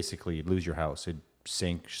 you basically lose your house. It'd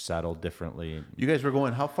sink, settle differently. You guys were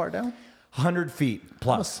going how far down? 100 feet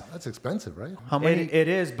plus. That's expensive, right? How many? It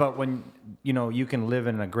is, but when you can live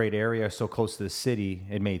in a great area so close to the city,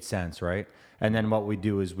 it made sense, right? And then what we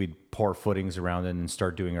do is we'd pour footings around it and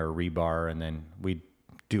start doing our rebar, and then we'd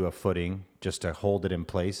do a footing just to hold it in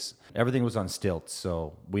place. Everything was on stilts,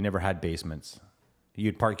 so we never had basements.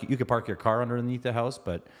 You could park your car underneath the house,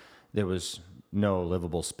 but there was no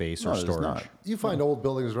livable space or there's storage. not. You find old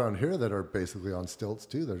buildings around here that are basically on stilts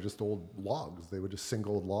too. They're just old logs. They would just sink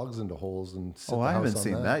old logs into holes and sit Oh, the I house haven't on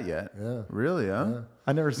seen that yet. Yeah. Really, huh?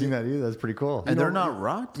 I've never seen that either. That's pretty cool. And they're not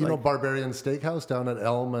rot? You know Barbarian Steakhouse down at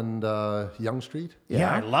Elm and Young Street?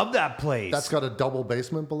 Yeah, I love that place. That's got a double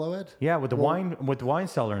basement below it. yeah, with the wine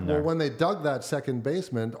cellar in there. Well, when they dug that second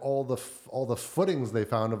basement, all the footings they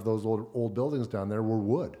found of those old buildings down there were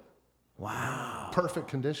wood. Wow. Perfect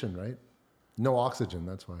condition, right? No oxygen,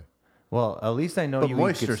 that's why. Well, at least I know But you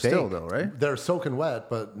moisture eat good steak. still, though, right? They're soaking wet,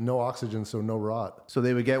 but no oxygen, so no rot. So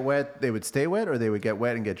they would get wet, they would stay wet, or they would get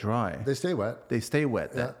wet and get dry? They stay wet. They stay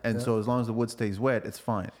wet. Then. Yeah, And so as long as the wood stays wet, it's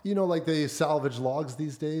fine. You know, like they salvage logs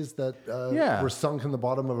these days that Yeah. were sunk in the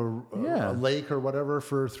bottom of a lake or whatever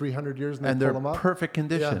for 300 years, and, And they they're pull them up. perfect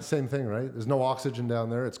condition. Yeah, same thing, right? There's no oxygen down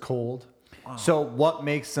there. It's cold. So what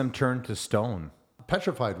makes them turn to stone?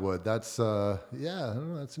 Petrified wood. That's I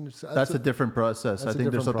don't know. That's a different process. I that's a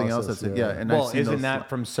think there's different something else process, that's yeah. And Well, I've seen isn't those- that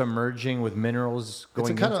from submerging with minerals It's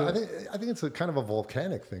going a kind into of. it? I think it's a kind of a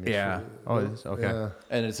volcanic thing. Yeah. Oh, it is? Okay. Yeah.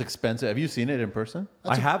 and it's expensive. Have you seen it in person?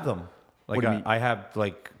 I have them. Like What do you mean? I have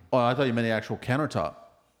like Oh, I thought you meant the actual countertop.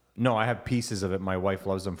 no, I have pieces of it. My wife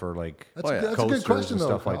loves them for like That's, Oh, yeah. that's a coasters good question, and though.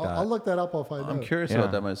 stuff like that. I'll look that up. I'll find I'm out. curious Yeah.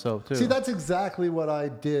 about that myself too. See, that's exactly what I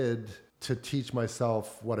did to teach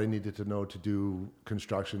myself what I needed to know to do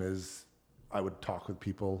construction. Is I would talk with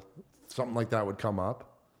people, something like that would come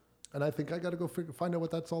up, and I think I got to go find out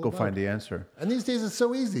what that's all Go about. find the answer. And these days it's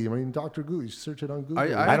so easy. I mean, Dr. Google, you search it on Google. I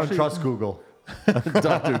don't actually- trust Google.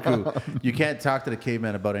 Dr. Koo. You can't talk to the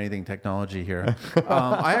caveman about anything technology here.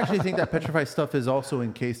 I actually think that petrified stuff is also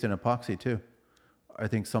encased in epoxy too. I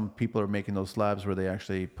think some people are making those slabs where they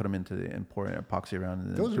actually put them into and pour epoxy around. And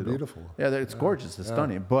then Those are do the- beautiful. Yeah, it's gorgeous. It's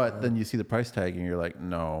stunning. But then you see the price tag and you're like,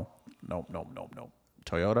 no.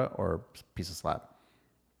 Toyota or piece of slab?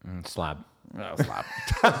 Slab. Oh, slab.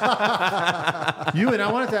 Euan,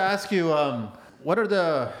 I wanted to ask you, what are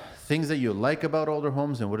the things that you like about older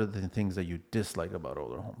homes and what are the things that you dislike about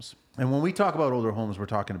older homes? And when we talk about older homes, we're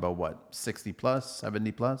talking about what, 60 plus,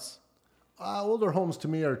 70 plus? Older homes to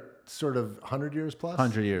me are sort of 100 years plus.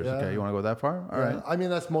 100 years. Yeah. Okay, you want to go that far? All right. I mean,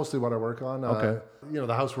 that's mostly what I work on. Okay. You know,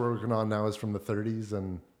 the house we're working on now is from the 30s,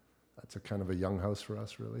 and that's a kind of a young house for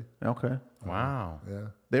us, really. Okay. Wow. Yeah.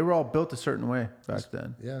 They were all built a certain way back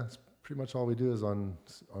then. Yeah, it's pretty much all we do is on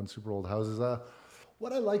super old houses.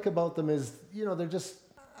 What I like about them is, you know, they're just.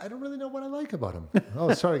 I don't really know what I like about them.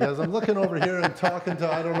 Oh, sorry guys, I'm looking over here and talking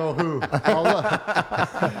to I don't know who.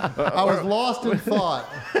 I was lost in thought.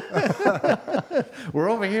 We're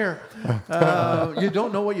over here. You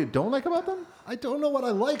don't know what you don't like about them? I don't know what I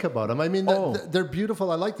like about them. I mean, they're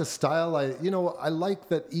beautiful. I like the style. I like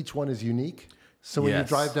that each one is unique. So when you Yes.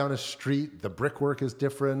 drive down a street, the brickwork is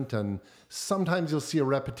different, and sometimes you'll see a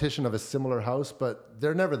repetition of a similar house, but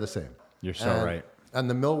they're never the same. You're so right. And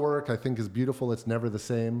the millwork, I think, is beautiful. It's never the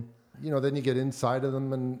same. You know, then you get inside of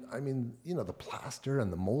them, and I mean, you know, the plaster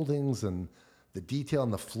and the moldings and the detail on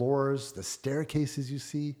the floors, the staircases you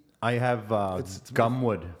see. I have It's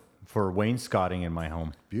gumwood for wainscoting in my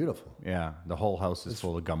home. Beautiful. Yeah, the whole house is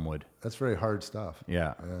full of gumwood. That's very hard stuff.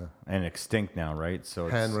 Yeah. And extinct now, right? So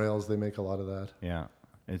it's, Handrails, they make a lot of that. yeah.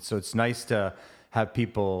 So it's nice to have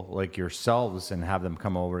people like yourselves and have them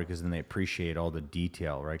come over because then they appreciate all the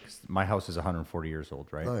detail, right? 'Cause my house is 140 years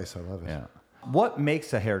old, right? Nice, I love it. Yeah. What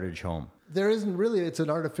makes a heritage home? There isn't really, it's an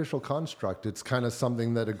artificial construct. It's kind of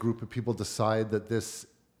something that a group of people decide that this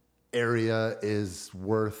area is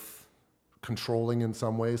worth controlling in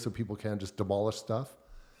some way so people can't just demolish stuff.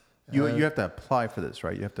 You have to apply for this,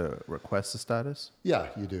 right? You have to request the status? Yeah,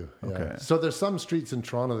 you do. Yeah. Okay. So there's some streets in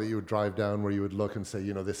Toronto that you would drive down where you would look and say,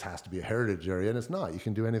 this has to be a heritage area, and it's not. You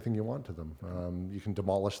can do anything you want to them. You can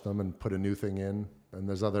demolish them and put a new thing in, and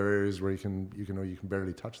there's other areas where you can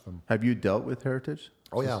barely touch them. Have you dealt with heritage?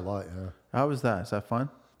 Oh yeah, a lot. Yeah. How was that? Is that fun?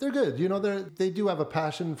 They're good. They do have a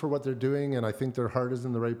passion for what they're doing, and I think their heart is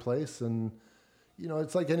in the right place. And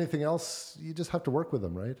it's like anything else. You just have to work with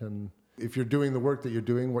them, right? And if you're doing the work that you're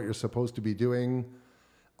doing, what you're supposed to be doing,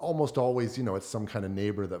 almost always, it's some kind of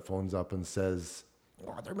neighbor that phones up and says,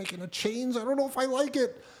 "Oh, they're making a change. I don't know if I like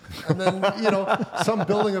it." And then, some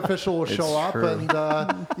building official will show up and,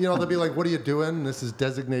 they'll be like, "What are you doing? This is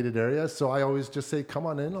designated area." So I always just say, "Come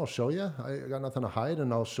on in. I'll show you. I got nothing to hide."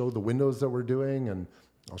 And I'll show the windows that we're doing, and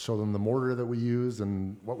I'll show them the mortar that we use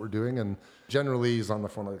and what we're doing. And generally he's on the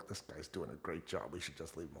phone like, "This guy's doing a great job. We should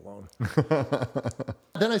just leave him alone."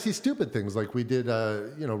 Then I see stupid things like we did,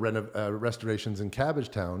 restorations in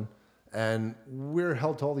Cabbagetown, and we're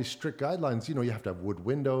held to all these strict guidelines. You have to have wood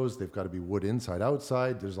windows. They've got to be wood inside,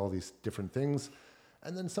 outside. There's all these different things.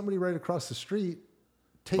 And then somebody right across the street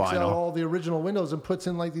takes out all the original windows and puts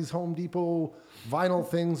in like these Home Depot vinyl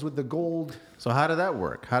things with the gold. So how did that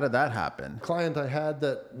work? How did that happen? Client I had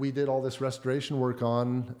that we did all this restoration work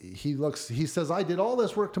on, he says, "I did all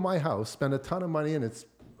this work to my house, spent a ton of money, and it's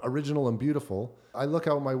original and beautiful." I look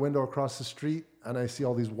out my window across the street and I see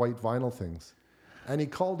all these white vinyl things. And he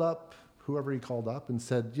called up, whoever he called up, and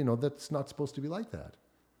said, "That's not supposed to be like that."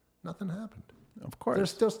 Nothing happened. Of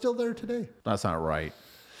course. They're still there today. That's not right.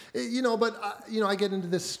 I get into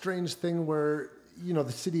this strange thing where,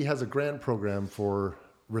 the city has a grant program for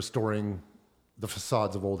restoring the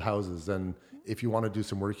facades of old houses. And if you want to do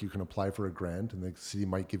some work, you can apply for a grant and the city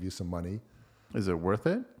might give you some money. Is it worth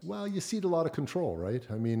it? Well, you cede a lot of control, right?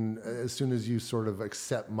 I mean, as soon as you sort of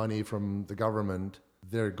accept money from the government,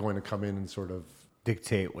 they're going to come in and sort of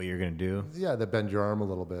dictate what you're going to do. Yeah, they bend your arm a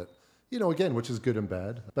little bit. Again, which is good and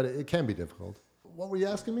bad, but it can be difficult. What were you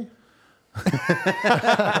asking me?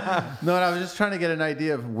 No, I was just trying to get an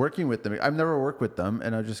idea of working with them. I've never worked with them,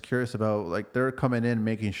 and I'm just curious about, like, they're coming in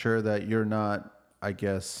making sure that you're not, I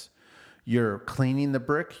guess, you're cleaning the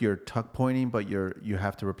brick, you're tuck pointing, but you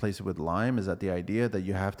have to replace it with lime. Is that the idea, that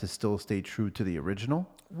you have to still stay true to the original?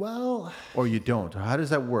 Well, or you don't? How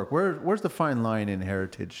does that work? Where's the fine line in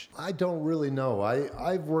heritage? I don't really know.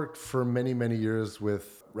 I've worked for many, many years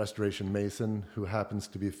with Restoration Mason, who happens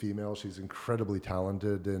to be a female. She's incredibly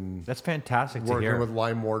talented and that's fantastic to hear. Working with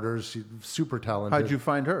lime mortars, she's super talented. How'd you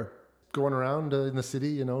find her? Going around in the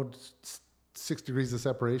city, 6 degrees of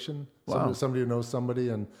separation. Wow. Somebody who knows somebody,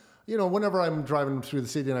 and whenever I'm driving through the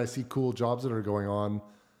city and I see cool jobs that are going on,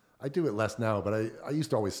 I do it less now, but I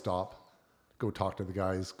used to always stop, go talk to the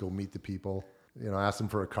guys, go meet the people, ask them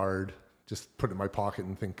for a card. Just put it in my pocket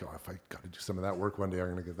and think, if I got to do some of that work one day,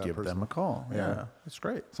 I'm going to give that Give person. them a call. Yeah, that's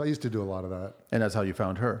great. So I used to do a lot of that. And that's how you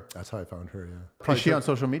found her? That's how I found her, yeah. Is she on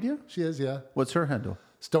social media? She is, yeah. What's her handle?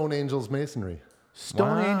 Stone Angels Masonry.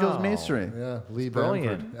 Stone Angels Masonry. Yeah, Lee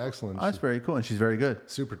brilliant. Bamford. Excellent. Oh, that's very cool. And she's very good.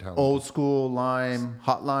 Super talented. Old school lime,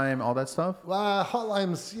 hot lime, all that stuff? Hot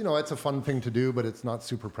limes, it's a fun thing to do, but it's not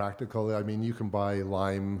super practical. I mean, you can buy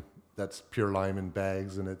lime that's pure lime in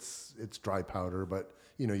bags, and it's dry powder, but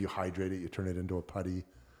you hydrate it, you turn it into a putty,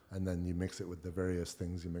 and then you mix it with the various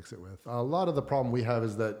things you mix it with. A lot of the problem we have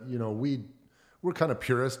is that, we're kind of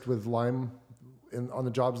purist with lime on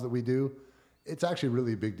the jobs that we do. It's actually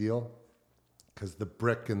really a big deal because the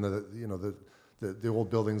brick and the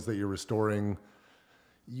old buildings that you're restoring,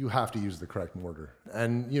 you have to use the correct mortar.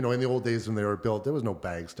 And, in the old days when they were built, there was no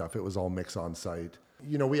bag stuff. It was all mix on site.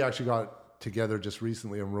 We actually got together just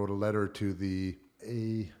recently and wrote a letter to the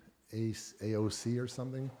AOC or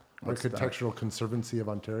something, Architectural Conservancy of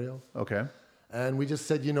Ontario. Okay. And we just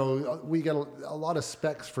said, we get a lot of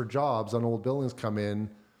specs for jobs on old buildings come in,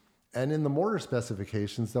 and in the mortar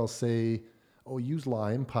specifications, they'll say, use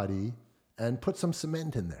lime, putty, and put some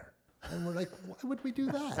cement in there. And we're like, why would we do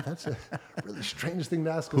that? That's a really strange thing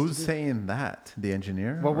to ask us Who's to do. saying that? The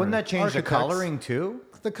engineer? Well, wouldn't that change Architects. the coloring too?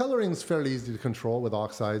 The coloring's fairly easy to control with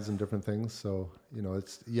oxides and different things. So,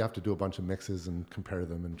 you have to do a bunch of mixes and compare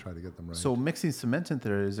them and try to get them right. So mixing cement in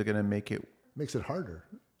there, is it going to make it... Makes it harder.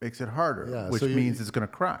 Makes it harder, Yeah, which so means it's going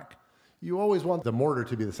to crack. You always want the mortar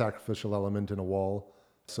to be the sacrificial element in a wall.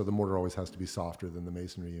 So the mortar always has to be softer than the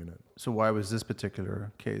masonry unit. So why was this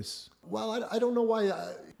particular case? Well, I don't know why.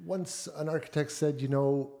 Once an architect said,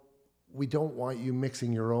 we don't want you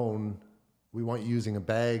mixing your own. We want you using a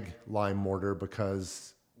bag lime mortar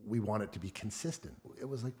because we want it to be consistent. It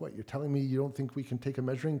was like, what, you're telling me you don't think we can take a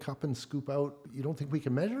measuring cup and scoop out, you don't think we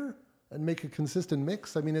can measure and make a consistent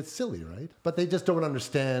mix? I mean, it's silly, right? But they just don't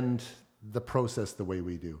understand the process the way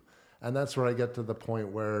we do. And that's where I get to the point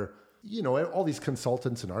where, you know, all these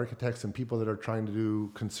consultants and architects and people that are trying to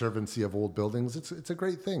do conservancy of old buildings, it's a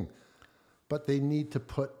great thing. But they need to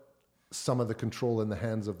put some of the control in the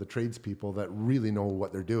hands of the tradespeople that really know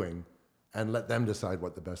what they're doing and let them decide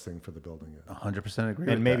what the best thing for the building is. 100% agree.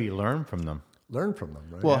 And with maybe that. learn from them. Learn from them,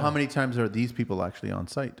 right? Well, how many times are these people actually on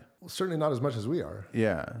site? Well, certainly not as much as we are.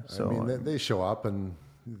 Yeah. So I mean, they show up and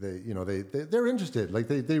they're interested. Like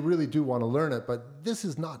they really do want to learn it, but this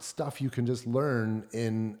is not stuff you can just learn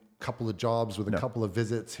in a couple of jobs with a couple of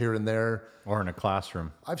visits here and there. Or in a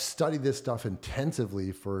classroom. I've studied this stuff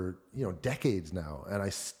intensively for, decades now. And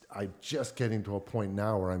I'm just getting to a point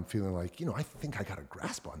now where I'm feeling like, I think I got a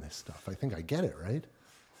grasp on this stuff. I think I get it, right?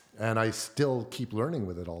 And I still keep learning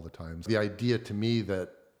with it all the time. The idea to me that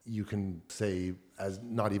you can say, as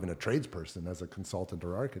not even a tradesperson, as a consultant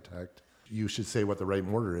or architect, you should say what the right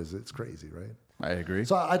mortar is. It's crazy, right? I agree.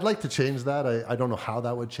 So I'd like to change that. I don't know how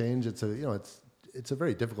that would change. It's a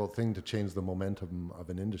very difficult thing to change the momentum of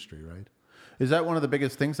an industry, right? Is that one of the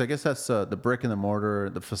biggest things? I guess that's the brick and the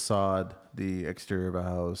mortar, the facade, the exterior of a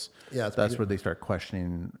house. Yeah, that's where they start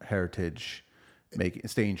questioning heritage,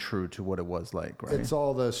 staying true to what it was like, right? It's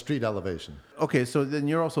all the street elevation. Okay, so then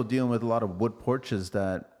you're also dealing with a lot of wood porches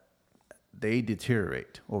that they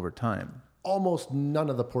deteriorate over time. Almost none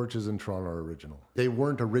of the porches in Toronto are original. They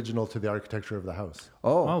weren't original to the architecture of the house.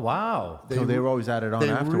 Oh wow. So they were always added on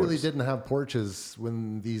afterwards. They really didn't have porches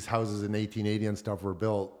when these houses in 1880 and stuff were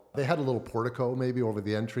built. They had a little portico maybe over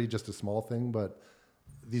the entry, just a small thing, but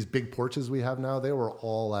these big porches we have now, they were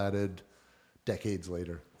all added decades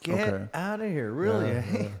later. Get out of here, really?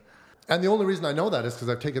 Yeah. And the only reason I know that is because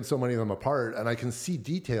I've taken so many of them apart and I can see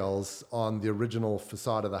details on the original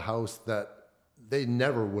facade of the house that they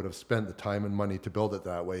never would have spent the time and money to build it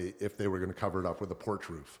that way if they were going to cover it up with a porch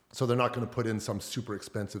roof. So they're not going to put in some super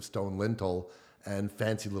expensive stone lintel and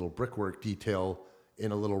fancy little brickwork detail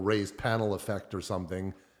in a little raised panel effect or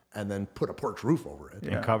something and then put a porch roof over it.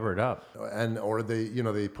 And cover it up. Or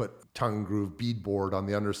they put tongue groove beadboard on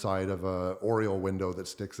the underside of a oriel window that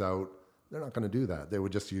sticks out. They're not going to do that. They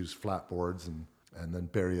would just use flat boards and then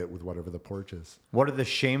bury it with whatever the porch is. What are the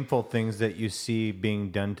shameful things that you see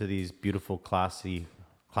being done to these beautiful,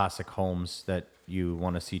 classic homes that you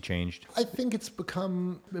want to see changed? I think it's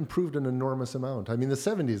become improved an enormous amount. I mean, the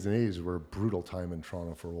 70s and 80s were a brutal time in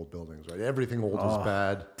Toronto for old buildings, right? Everything old was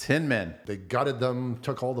bad. Tin Men. They gutted them,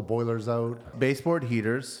 took all the boilers out. Baseboard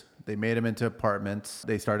heaters. They made them into apartments.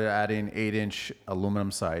 They started adding 8-inch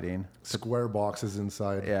aluminum siding. Square boxes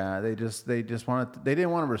inside. Yeah, they didn't want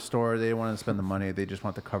to restore. They didn't want to spend the money. They just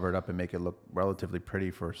want to cover it up and make it look relatively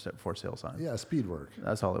pretty for sale sign. Yeah, speed work.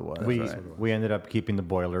 That's all it was. We ended up keeping the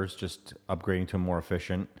boilers, just upgrading to more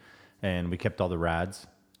efficient, and we kept all the rads.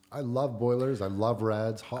 I love boilers. I love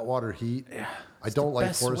rads. Hot water heat. Yeah, I don't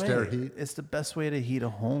like forced air heat. It's the best way to heat a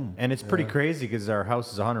home. And it's pretty crazy because our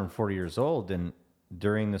house is 140 years old, and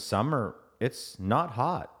during the summer, it's not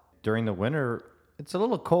hot. During the winter, it's a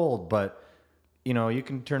little cold, but you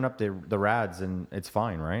can turn up the rads and it's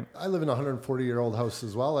fine, right? I live in a 140-year-old house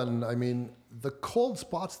as well, and I mean, the cold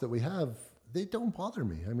spots that we have, they don't bother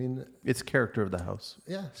me. I mean, it's character of the house.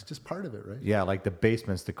 Yeah, it's just part of it, right? Yeah, like the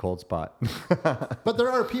basement's the cold spot. But there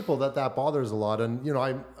are people that bothers a lot, and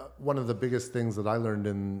one of the biggest things that I learned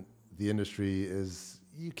in the industry is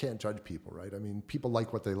you can't judge people, right? I mean, people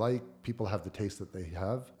like what they like. People have the taste that they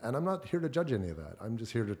have. And I'm not here to judge any of that. I'm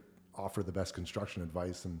just here to offer the best construction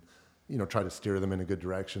advice and, try to steer them in a good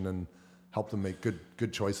direction and help them make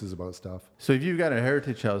good choices about stuff. So if you've got a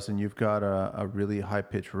heritage house and you've got a really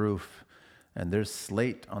high-pitched roof and there's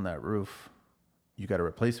slate on that roof, you got to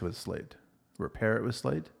replace it with slate. Repair it with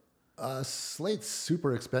slate? Slate's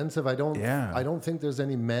super expensive. I don't think there's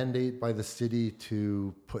any mandate by the city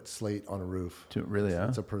to put slate on a roof.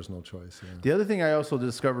 It's a personal choice. Yeah. The other thing I also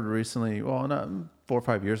discovered recently, not 4 or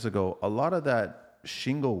 5 years ago, a lot of that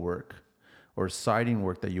shingle work or siding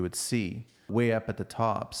work that you would see way up at the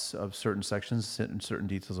tops of certain sections and certain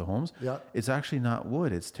details of homes, it's actually not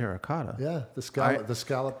wood, it's terracotta. Yeah, the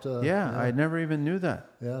scalloped. I never even knew that.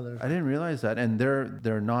 Yeah, I didn't realize that, and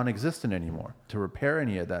they're non-existent anymore. To repair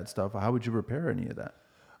any of that stuff, how would you repair any of that?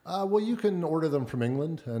 Well, you can order them from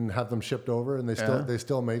England and have them shipped over, and they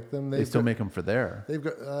still make them. They still make them for there. They've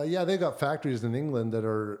got factories in England that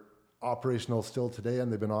are operational still today,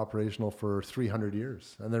 and they've been operational for 300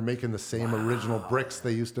 years, and they're making the same original bricks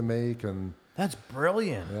they used to make. And that's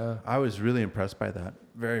brilliant. Yeah, I was really impressed by that.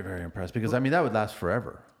 Very, very impressed, because that would last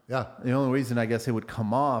forever. Yeah. The only reason I guess it would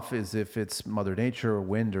come off is if it's Mother Nature or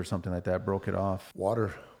wind or something like that broke it off.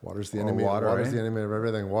 Water's the Or enemy. water, Water's eh? the enemy of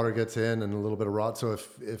everything. Water gets in and a little bit of rot. So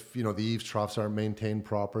if the eaves troughs aren't maintained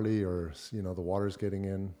properly, or the water's getting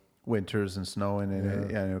in, Winters and snow and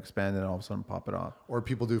it'll expand and all of a sudden pop it off. or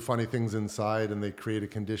people do funny things inside and they create a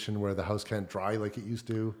condition where the house can't dry like it used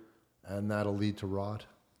to, and that'll lead to rot.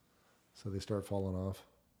 So they start falling off.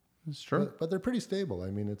 It's true. But they're pretty stable.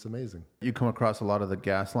 I mean, it's amazing. You come across a lot of the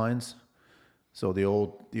gas lines. So the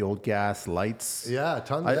old gas lights. Yeah, a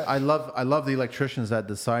ton. I love the electricians that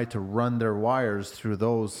decide to run their wires through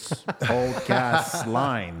those old gas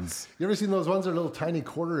lines. You ever seen those ones that are little tiny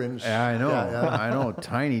quarter-inch? Yeah, I know. Yeah. I know.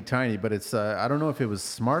 Tiny, but it's I don't know if it was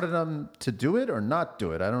smart of them to do it or not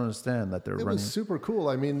do it. I don't understand that they're It running. was super cool.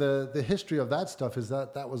 I mean, the history of that stuff is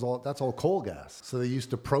that's all coal gas. So they used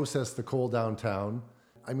to process the coal downtown.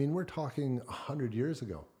 I mean, we're talking 100 years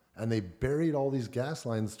ago. And they buried all these gas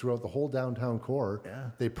lines throughout the whole downtown core. Yeah.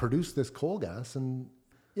 They produced this coal gas. And,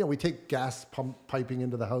 we take gas piping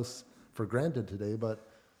into the house for granted today, but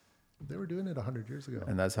they were doing it 100 years ago.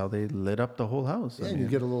 And that's how they lit up the whole house. Yeah, and you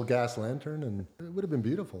get a little gas lantern, and it would have been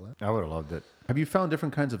beautiful. I would have loved it. Have you found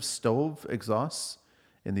different kinds of stove exhausts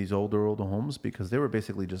in these older homes? Because they were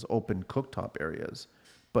basically just open cooktop areas,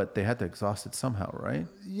 but they had to exhaust it somehow, right?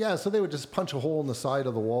 Yeah, so they would just punch a hole in the side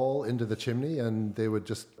of the wall into the chimney, and they would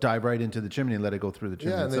just Dive right into the chimney and let it go through the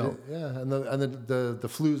chimney itself. and the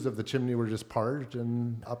flues of the chimney were just parged,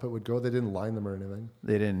 and up it would go. They didn't line them or anything.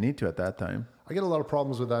 They didn't need to at that time. I get a lot of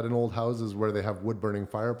problems with that in old houses where they have wood burning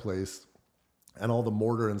fireplace, and all the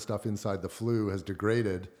mortar and stuff inside the flue has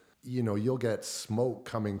degraded. You'll get smoke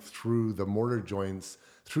coming through the mortar joints,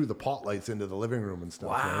 through the pot lights into the living room and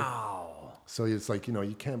stuff. Right? So it's like,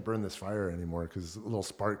 you can't burn this fire anymore because a little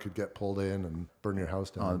spark could get pulled in and burn your house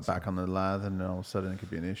down. Back on the lathe, and all of a sudden it could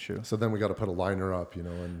be an issue. So then we got to put a liner up,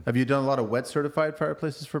 and Have you done a lot of wet certified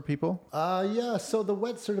fireplaces for people? yeah. So the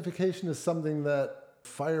wet certification is something that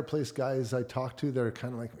fireplace guys I talk to, they're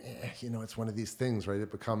kind of like, it's one of these things, right?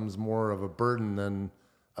 It becomes more of a burden than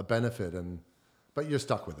a benefit, but you're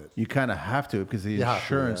stuck with it. You kind of have to, because the You have to,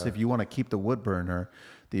 insurance, yeah. if you want to keep the wood burner,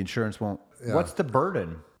 the insurance won't. Yeah. What's the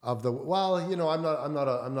burden? I'm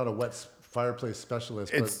not a wet fireplace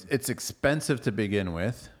specialist, but It's expensive to begin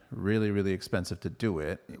with. Really, really expensive to do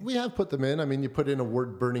it. we have put them in. I mean, you put in a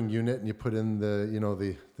wood burning unit, and you put in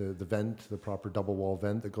the vent, the proper double wall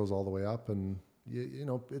vent that goes all the way up, and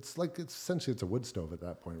it's essentially a wood stove at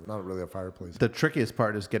that point, not really a fireplace. The trickiest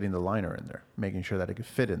part is getting the liner in there, making sure that it could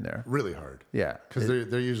fit in there. Really hard. Yeah. Because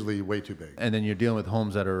they're usually way too big. And then you're dealing with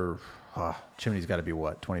homes that are, chimney's got to be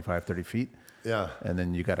what, 25, 30 feet? Yeah. And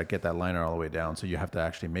then you got to get that liner all the way down. So you have to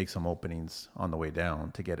actually make some openings on the way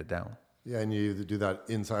down to get it down. Yeah, and you either do that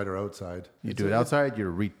inside or outside. You do it outside,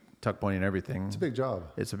 you're tuck pointing everything. It's a big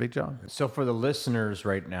job. It's a big job. So for the listeners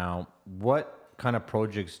right now, what kind of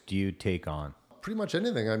projects do you take on? Pretty much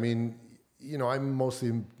anything. I mean, I'm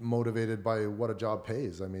mostly motivated by what a job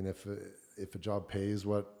pays. I mean, if a job pays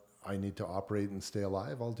what I need to operate and stay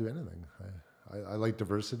alive, I'll do anything. I like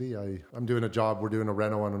diversity. I'm doing a job. We're doing a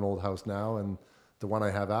reno on an old house now, and the one I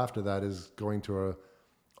have after that is going to a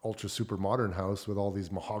ultra super modern house with all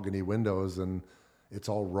these mahogany windows, and it's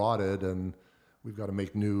all rotted, and we've got to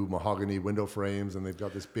make new mahogany window frames, and they've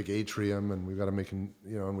got this big atrium, and we've got to make and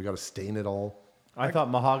we got to stain it all. I thought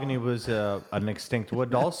mahogany was an extinct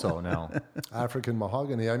wood also now. African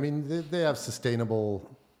mahogany. I mean, they have sustainable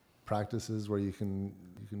practices where you can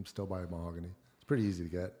still buy mahogany. It's pretty easy to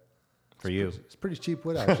get. For you. It's pretty cheap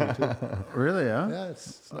wood actually too. Really, yeah? Yeah,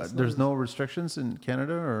 it's There's no restrictions in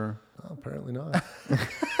Canada, or? Oh, apparently not.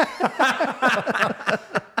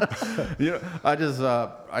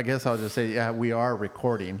 I guess I'll just say, yeah, we are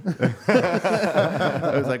recording.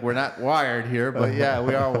 I was like, we're not wired here, but yeah,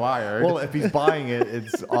 we are wired. Well, if he's buying it,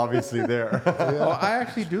 it's obviously there. Well, I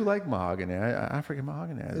actually do like mahogany. African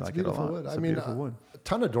mahogany. I It's like beautiful it a lot. wood. It's I a mean, beautiful wood. a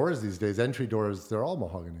ton of doors these days, entry doors, they're all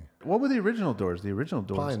mahogany. What were the original doors? The original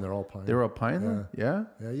doors? Pine, they're all pine. They were all pine then? Yeah?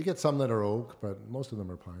 Yeah, you get some that are oak, but most of them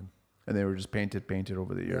are pine. And they were just painted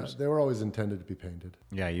over the Yeah, years. they were always intended to be painted.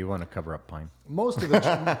 Yeah, you want to cover up pine. Most of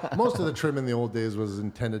the trim in the old days was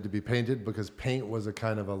intended to be painted because paint was a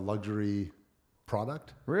kind of a luxury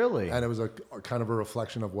product. Really? And it was a kind of a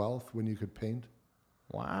reflection of wealth when you could paint.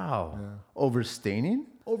 Wow. Over staining?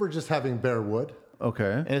 Over just having bare wood.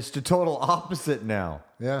 Okay. And it's the total opposite now.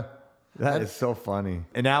 Yeah. That is so funny.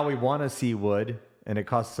 And now we want to see wood, and it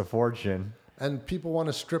costs a fortune. And people want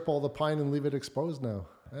to strip all the pine and leave it exposed now.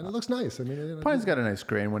 And it looks nice. I mean, Pine's got a nice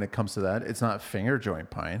grain when it comes to that. It's not finger joint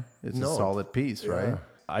pine. It's a solid piece, right?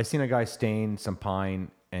 I seen a guy stain some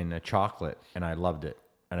pine in a chocolate, and I loved it.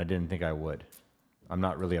 And I didn't think I would. I'm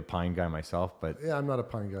not really a pine guy myself, but Yeah, I'm not a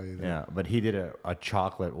pine guy either. yeah, but he did a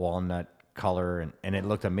chocolate walnut color and it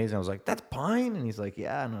looked amazing. I was like, that's pine? And he's like,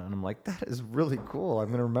 yeah. And I'm like, that is really cool. I'm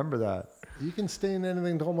going to remember that. You can stain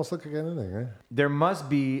anything to almost look like anything, right? There must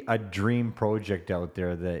be a dream project out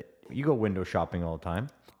there that you go window shopping all the time.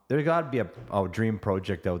 There's got to be a dream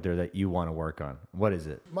project out there that you want to work on. What is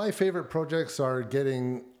it? My favorite projects are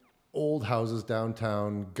getting old houses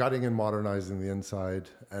downtown, gutting and modernizing the inside,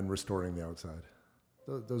 and restoring the outside.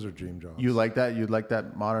 Those are dream jobs. You like that? You'd like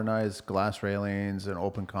that modernized glass railings and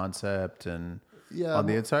open concept and on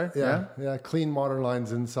the inside? Yeah. Clean, modern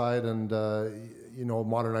lines inside, and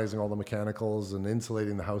modernizing all the mechanicals and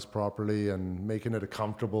insulating the house properly and making it a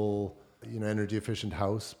comfortable, energy efficient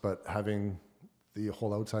house, but having the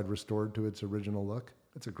whole outside restored to its original look.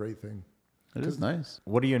 It's a great thing. It is nice.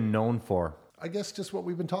 What are you known for? I guess just what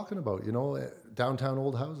we've been talking about, downtown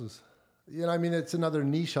old houses. It's another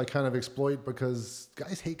niche I kind of exploit because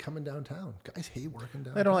guys hate coming downtown. Guys hate working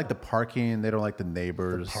downtown. They don't like the parking. They don't like the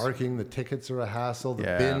neighbors. The parking, the tickets are a hassle. The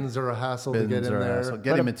bins are a hassle to get in there.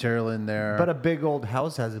 Getting material in there. But a big old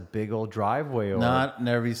house has a big old driveway. Not in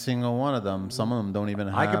every single one of them. Some of them don't even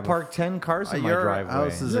have. I could park 10 cars in my your driveway.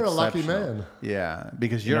 House is You're a lucky exceptional. man. Yeah,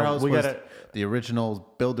 because your house was the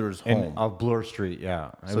original builder's home. Of Bloor Street,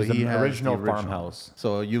 yeah. It So was he the has original the farmhouse.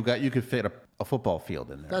 So you could fit a football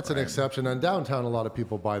field in there. That's an exception. And downtown, a lot of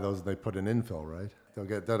people buy those and they put an infill, right?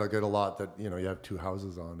 That'll get a lot that, you have two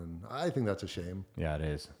houses on. And I think that's a shame. Yeah, it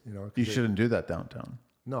is. 'Cause You shouldn't do that downtown.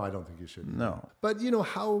 No, I don't think you should. No. But,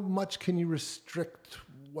 how much can you restrict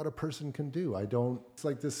what a person can do? It's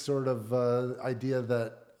like this sort of idea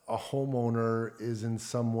that a homeowner is in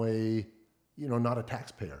some way, not a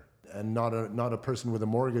taxpayer and not a person with a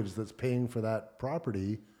mortgage that's paying for that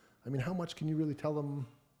property. How much can you really tell them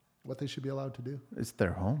what they should be allowed to do? It's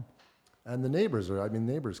their home. And the neighbors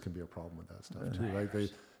can be a problem with that stuff too, right?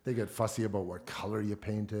 They get fussy about what color you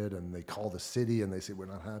painted, and they call the city and they say, we're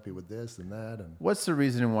not happy with this and that. And What's the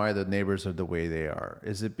reason why the neighbors are the way they are?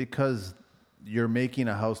 Is it because you're making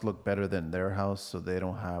a house look better than their house, so they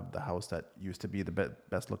don't have the house that used to be the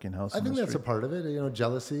best looking house? I think that's a part of it,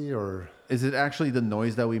 jealousy, or Is it actually the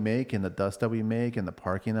noise that we make and the dust that we make and the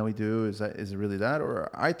parking that we do? Is it really that?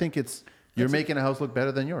 Or I think it's you're making a house look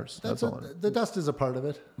better than yours. That's all. the dust is a part of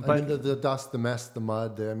it. The dust, the mess, the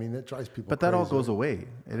mud. It drives people. But crazy. that all goes away.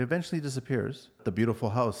 It eventually disappears. The beautiful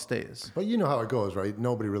house stays. But you know how it goes, right?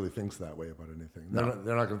 Nobody really thinks that way about anything. They're not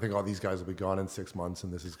going to think, oh, these guys will be gone in 6 months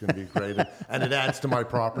and this is going to be great. and it adds to my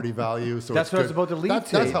property value. So That's what it's about to lead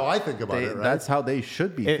to. That's how I think about it, right? That's how they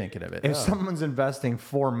should be thinking of it. If someone's investing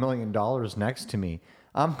 $4 million next to me,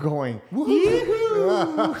 I'm going,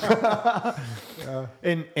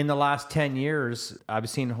 In the last 10 years, I've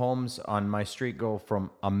seen homes on my street go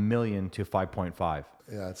from $1 million to 5.5.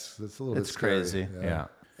 Yeah, it's a little bit It's scary. crazy. Yeah.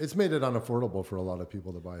 It's made it unaffordable for a lot of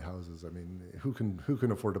people to buy houses. Who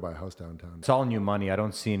can afford to buy a house downtown? It's all new money. I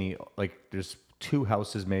don't see any, there's 2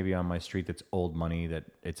 houses maybe on my street that's old money, that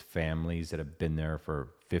it's families that have been there for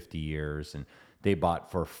 50 years and they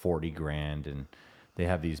bought for 40 grand, and they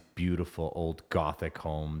have these beautiful old Gothic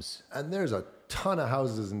homes. And there's a ton of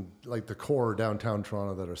houses in the core downtown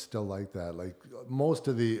Toronto that are still like that. Like most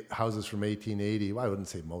of the houses from 1880, well, I wouldn't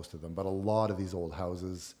say most of them, but a lot of these old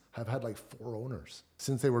houses have had 4 owners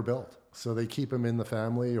since they were built. So they keep them in the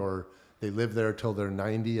family, or they live there till they're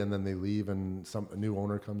 90 and then they leave and a new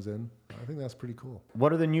owner comes in. I think that's pretty cool.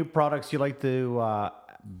 What are the new products you like to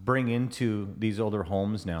bring into these older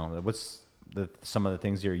homes now? What's some of the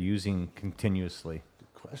things you're using continuously?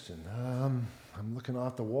 Good question. I'm looking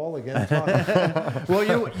off the wall again.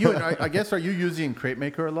 Well, I guess, are you using Crate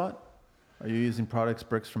Maker a lot? Are you using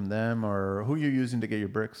bricks from them, or who are you using to get your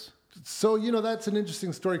bricks? So, that's an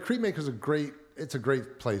interesting story. Crate Maker's a great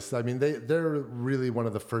place. They're really one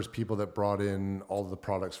of the first people that brought in all of the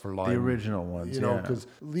products for lime. The original ones, because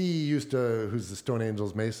Lee who's the Stone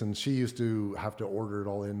Angels Mason, she used to have to order it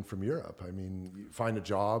all in from Europe. You find a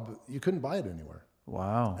job, you couldn't buy it anywhere.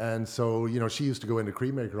 Wow. And so, she used to go into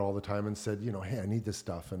Crate Maker all the time and said, hey, I need this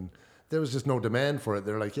stuff. And there was just no demand for it.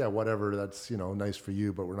 They're like, yeah, whatever, that's, nice for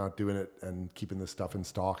you, but we're not doing it and keeping this stuff in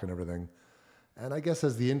stock and everything. And I guess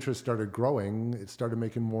as the interest started growing, it started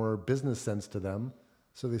making more business sense to them.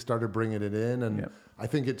 So they started bringing it in. And I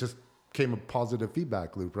think it just came a positive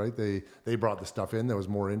feedback loop, right? They brought the stuff in, there was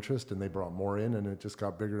more interest, and they brought more in, and it just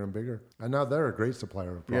got bigger and bigger. And now they're a great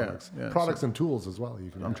supplier of products. Products and tools as well.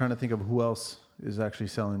 I'm trying to think of who else is actually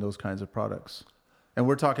selling those kinds of products. And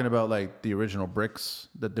we're talking about the original bricks,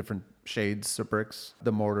 the different shades of bricks,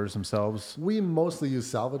 the mortars themselves. We mostly use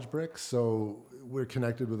salvage bricks. So we're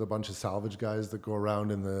connected with a bunch of salvage guys that go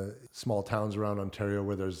around in the small towns around Ontario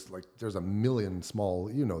where there's a million small,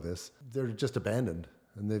 they're just abandoned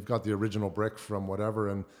and they've got the original brick from whatever.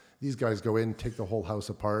 And these guys go in, take the whole house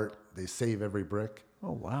apart. They save every brick.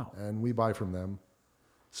 Oh, wow. And we buy from them.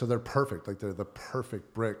 So they're perfect. Like they're the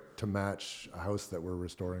perfect brick to match a house that we're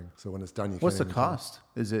restoring. So when it's done, What's the cost?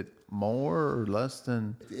 Is it more or less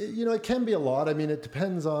than? It can be a lot. I mean, it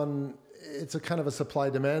depends on, it's a kind of a supply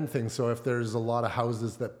demand thing. So if there's a lot of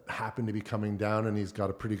houses that happen to be coming down and he's got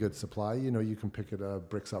a pretty good supply, you can pick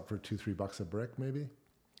bricks up for $2-3 a brick maybe.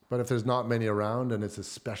 But if there's not many around and it's a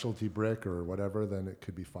specialty brick or whatever, then it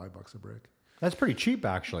could be $5 a brick. That's pretty cheap,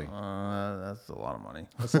 actually. That's a lot of money.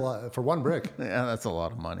 That's a lot for one brick. Yeah, that's a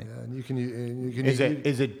lot of money. Yeah, and you can.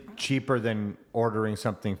 Is it cheaper than ordering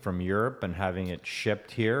something from Europe and having it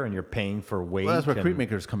shipped here, and you're paying for weight? Well, that's where crate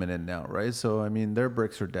makers coming in now, right? So I mean, their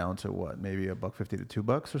bricks are down to what, maybe $1.50 to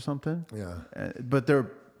 $2 or something. Yeah. But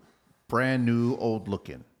they're brand new, old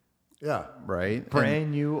looking. Yeah. Right. Brand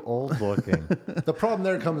new, old looking. The problem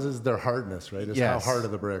there comes is their hardness, right? It's how hard are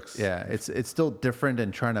the bricks. Yeah, it's still different,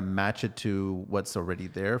 and trying to match it to what's already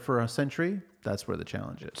there for a century. That's where the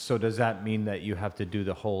challenge is. So does that mean that you have to do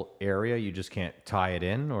the whole area? You just can't tie it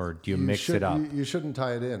in, or do you mix it up? You shouldn't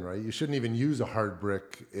tie it in, right? You shouldn't even use a hard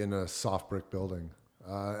brick in a soft brick building.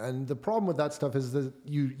 And the problem with that stuff is that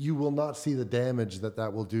you will not see the damage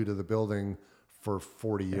that will do to the building for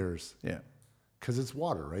 40 years. Yeah. Because it's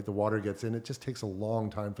water, right? The water gets in. It just takes a long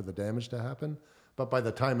time for the damage to happen. But by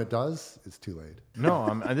the time it does, it's too late.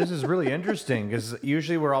 No, this is really interesting because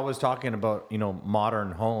usually we're always talking about,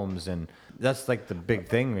 modern homes. And that's like the big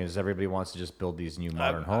thing is everybody wants to just build these new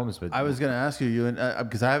modern homes. But I was going to ask you,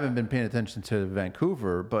 because I haven't been paying attention to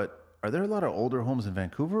Vancouver, but are there a lot of older homes in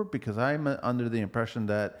Vancouver? Because I'm under the impression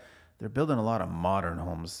that they're building a lot of modern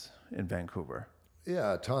homes in Vancouver.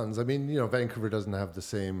 Yeah, tons. I mean, Vancouver doesn't have the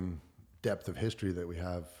same depth of history that we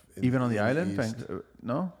have even on the island.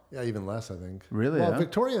 No, yeah, even less, I think. Really? Well, yeah?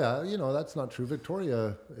 Victoria, that's not true.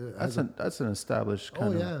 Victoria that's an established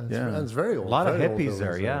kind of it's very old. A lot of very hippies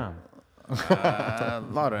there. Yeah. A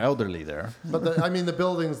lot of elderly there. But the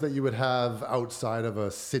buildings that you would have outside of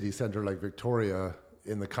a city center like Victoria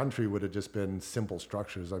in the country would have just been simple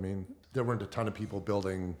structures. I mean, there weren't a ton of people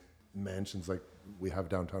building mansions like we have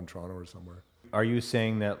downtown Toronto or somewhere. Are you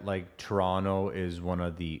saying that like Toronto is one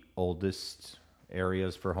of the oldest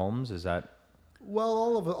areas for homes? Is that? Well,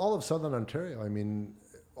 all of Southern Ontario. I mean,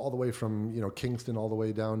 all the way from Kingston all the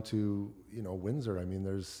way down to Windsor. I mean,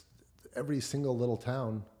 there's every single little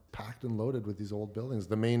town packed and loaded with these old buildings.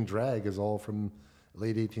 The main drag is all from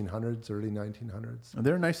late 1800s, early 1900s.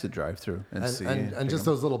 They're nice to drive through and see. And just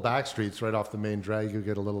those little back streets right off the main drag, you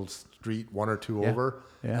get a little street, one or two over.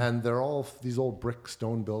 Yeah. And they're all these old brick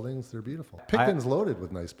stone buildings. They're beautiful. Picton's loaded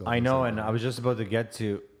with nice buildings. I know, and I was just about to get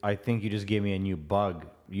to, I think you just gave me a new bug.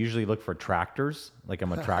 Usually look for tractors. Like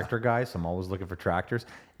I'm a tractor guy, so I'm always looking for tractors.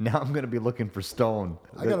 Now I'm going to be looking for stone.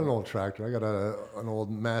 I got an old tractor. I got an old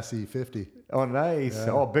Massey 50. Oh, nice.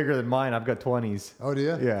 Yeah. Oh, bigger than mine. I've got 20s. Oh, do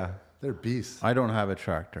you? Yeah. They're beasts. I don't have a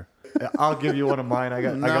tractor. I'll give you one of mine. I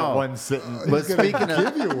got one sitting. But speaking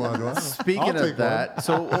of, give you one. Wow. Speaking of that, one.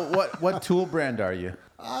 So what tool brand are you?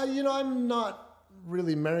 I'm not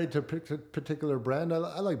really married to a particular brand. I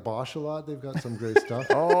like Bosch a lot. They've got some great stuff.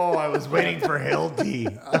 Oh, I was waiting for Hilti.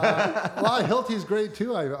 Well, Hilti's great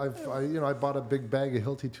too. I bought a big bag of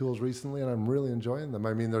Hilti tools recently, and I'm really enjoying them.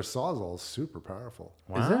 I mean, their sawzall's super powerful.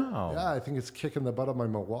 Wow. Is it? Yeah, I think it's kicking the butt of my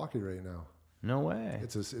Milwaukee right now. No way.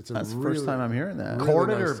 It's That's the first time I'm hearing that. Really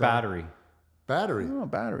corded nice or battery? Battery. Oh,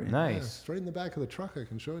 battery. Nice. Yeah, straight in the back of the truck. I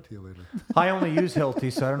can show it to you later. I only use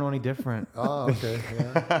Hilti, so I don't know any different. Oh, okay.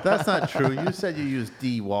 Yeah. That's not true. You said you used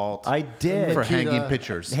DeWalt. I did. For hanging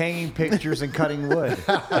pictures. Hanging pictures and cutting wood.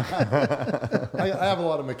 I have a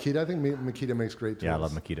lot of Makita. I think Makita makes great tools. Yeah, I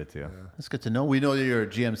love Makita too. Yeah. That's good to know. We know that you're a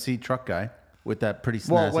GMC truck guy with that pretty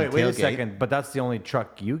snazzy wait a tailgate. second. But that's the only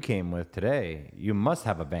truck you came with today. You must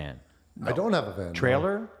have a van. No. I don't have a van.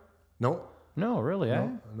 Trailer? No. No, really,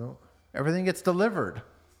 No. Everything gets delivered.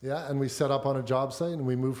 Yeah, and we set up on a job site, and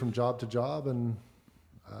we move from job to job, and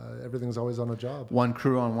everything's always on a job. One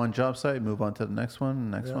crew on one job site, move on to the next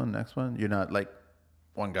one, next one. You're not like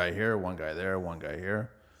one guy here, one guy there, one guy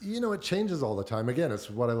here. It changes all the time. Again, it's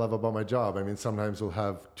what I love about my job. I mean, sometimes we'll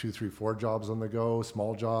have 2, 3, 4 jobs on the go,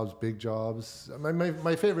 small jobs, big jobs.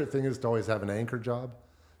 My favorite thing is to always have an anchor job.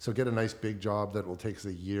 So get a nice big job that will take us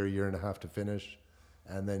a year and a half to finish.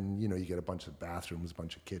 And then, you get a bunch of bathrooms, a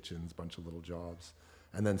bunch of kitchens, a bunch of little jobs.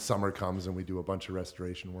 And then summer comes and we do a bunch of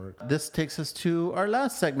restoration work. This takes us to our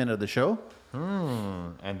last segment of the show.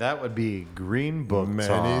 And that would be Green Book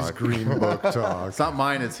Manny's Talk. Green Book Talk. It's not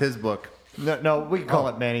mine, it's his book. No, we can call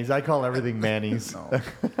it Manny's. I call everything Manny's. No.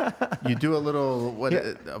 You do a little what?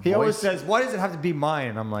 He always says, "Why does it have to be mine?"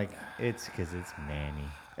 And I'm like, "It's because it's Manny."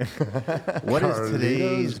 What is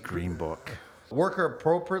today's green book? Worker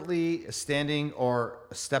appropriately standing or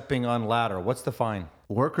stepping on ladder. What's the fine?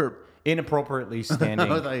 Worker Inappropriately standing.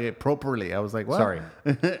 appropriately. I was like, what? Sorry.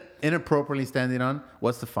 Inappropriately standing on.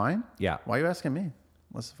 What's the fine? Yeah. Why are you asking me?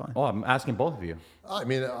 What's the fine? Oh, I'm asking both of you. I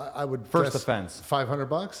mean, I would First guess offense.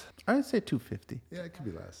 $500. I'd say 250. Yeah, it could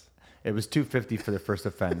be less. It was $250 for the first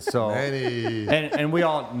offense. So, Manny. and we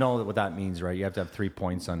all know what that means, right? You have to have 3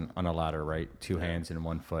 points on a ladder, right? 2 hands and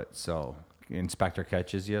 1 foot. So, inspector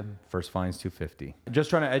catches you. First fine's $250. Just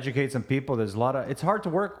trying to educate some people. There's a lot of. It's hard to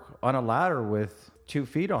work on a ladder with 2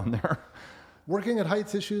 feet on there. Working at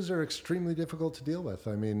heights issues are extremely difficult to deal with.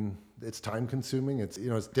 I mean, it's time consuming. It's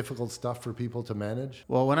difficult stuff for people to manage.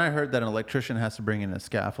 Well, when I heard that an electrician has to bring in a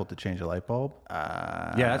scaffold to change a light bulb,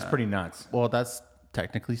 Yeah, that's pretty nuts. well, that's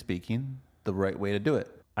technically speaking the right way to do it.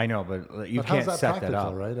 I know, but you But can't how's that set practical, that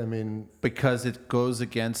up. right? I mean, Because it goes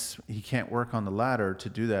against, he can't work on the ladder to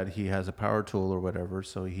do that. He has a power tool or whatever,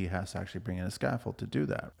 so he has to actually bring in a scaffold to do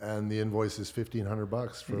that. and the invoice is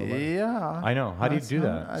 $1,500 for a ladder. Yeah. I know. How do you do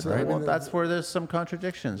that? Right. Well, that's where there's some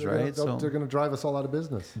contradictions, right? They're going to drive us all out of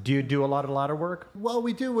business. Do you do a lot of ladder work? Well,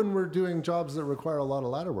 we do when we're doing jobs that require a lot of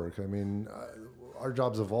ladder work. I mean, our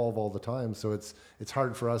jobs evolve all the time, so it's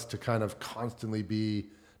hard for us to kind of constantly be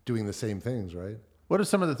doing the same things, right? What are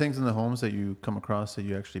some of the things in the homes that you come across that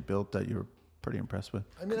you actually built that you're pretty impressed with?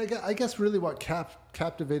 I mean, I guess really what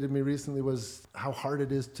captivated me recently was how hard it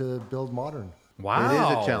is to build modern. Wow. It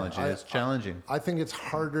is a challenge. It's challenging. I think it's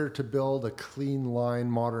harder to build a clean line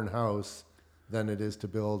modern house than it is to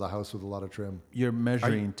build a house with a lot of trim. Your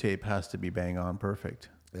measuring tape has to be bang on perfect.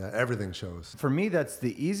 Yeah, everything shows. For me, that's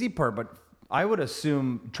the easy part, but I would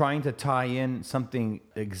assume trying to tie in something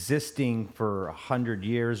existing for 100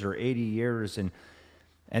 years or 80 years and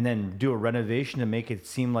then do a renovation to make it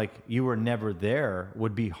seem like you were never there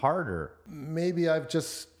would be harder. Maybe I've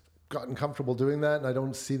just gotten comfortable doing that, and I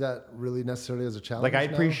don't see that really necessarily as a challenge. Like I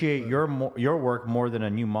now, appreciate but- your work more than a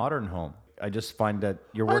new modern home. I just find that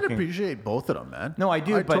you're I'd working. appreciate both of them, man. No, I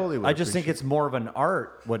do, but totally would I just think appreciate- it's more of an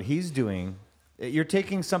art what he's doing. You're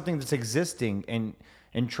taking something that's existing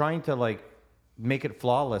and trying to like make it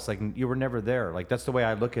flawless, like you were never there. Like that's the way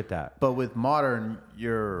I look at that. But with modern,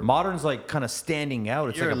 you're Modern's like kind of standing out.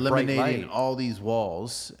 It's you're like a bright eliminating light. all these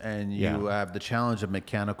walls, and you Yeah. have the challenge of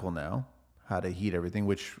mechanical now, how to heat everything,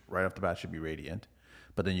 which right off the bat should be radiant.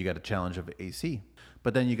 But then you got a challenge of AC.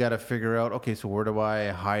 But then you got to figure out, okay, so where do I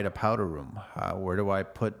hide a powder room? Where do I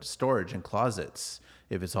put storage and closets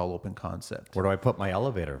if it's all open concept? Where do I put my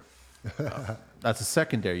elevator? That's a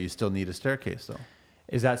secondary. You still need a staircase, though.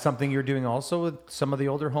 Is that something you're doing also with some of the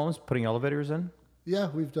older homes, putting elevators in? Yeah,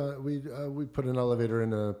 we've done. We put an elevator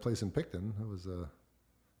in a place in Picton. That was a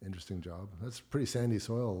interesting job. That's pretty sandy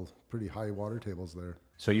soil, pretty high water tables there.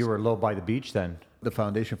 So you were low by the beach then? The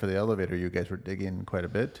foundation for the elevator, you guys were digging quite a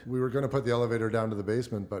bit. We were going to put the elevator down to the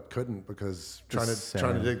basement, but couldn't because trying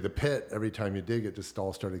to dig the pit. Every time you dig, it just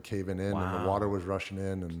all started caving in, and the water was rushing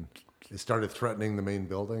in, and it started threatening the main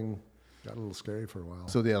building. Got a little scary for a while.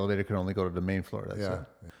 So the elevator could only go to the main floor. That's Yeah.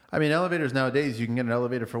 it. I mean, elevators nowadays, you can get an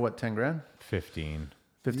elevator for what, 10 grand? 15.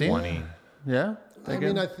 15? 20. Yeah. I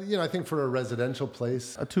mean, I think for a residential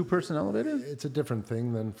place, A 2-person elevator? it's a different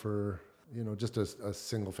thing than for just a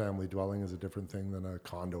single family dwelling is a different thing than a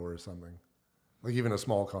condo or something. Like even a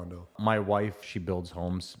small condo. My wife, she builds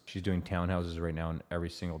homes. She's doing townhouses right now, and every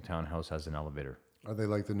single townhouse has an elevator. Are they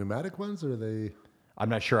like the pneumatic ones, or are they? I'm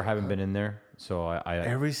not sure. I haven't been in there, so I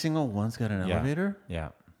Every single one's got an yeah. elevator? Yeah.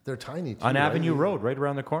 They're tiny too. On right? Avenue Road, right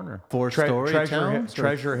around the corner. Four-story towns, or-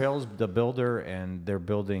 Treasure Hills, the builder, and they're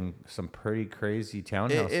building some pretty crazy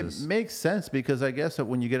townhouses. It makes sense because I guess that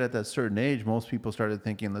when you get at that certain age, most people started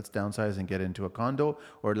thinking, let's downsize and get into a condo,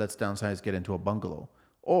 or let's downsize, get into a bungalow.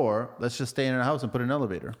 Or let's just stay in a house and put an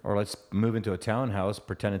elevator. Or let's move into a townhouse,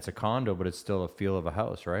 pretend it's a condo, but it's still a feel of a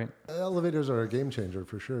house, right? Elevators are a game changer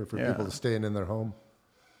for sure for people to stay in their home,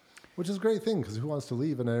 which is a great thing because who wants to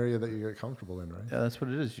leave an area that you get comfortable in, right? Yeah, that's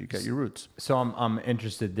what it is. You got your roots. So I'm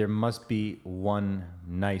interested. There must be one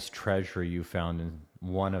nice treasure you found in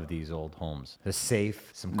one of these old homes. A safe,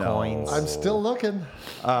 some coins, I'm still looking.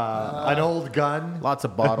 an old gun. Lots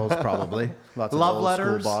of bottles, probably. Lots Love of old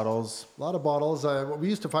letters. school bottles. A lot of bottles. We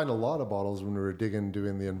used to find a lot of bottles when we were doing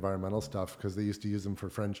the environmental stuff because they used to use them for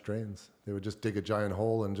French drains. They would just dig a giant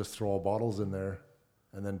hole and just throw all bottles in there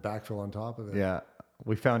and then backfill on top of it. Yeah.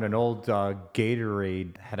 We found an old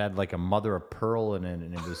Gatorade had like a mother of pearl in it,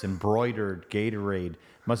 and it was embroidered Gatorade.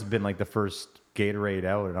 Must have been like the first Gatorade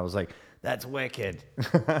out, and I was like, That's wicked.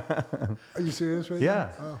 Are you serious right Yeah.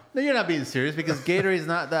 now? Oh. No, you're not being serious because Gatorade's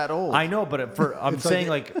not that old. I know, but I'm saying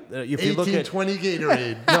like if you look at 1820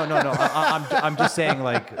 Gatorade. no. I'm just saying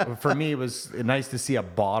like for me it was nice to see a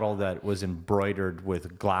bottle that was embroidered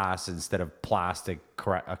with glass instead of plastic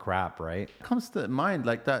crap, right? Comes to mind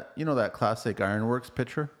like that, that classic Ironworks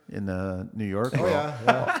picture in New York. Oh,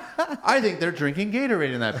 yeah. I think they're drinking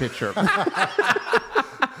Gatorade in that picture.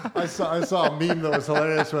 I saw a meme that was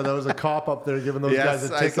hilarious where there was a cop up there giving those guys a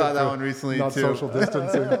ticket. I saw that for one recently not too. social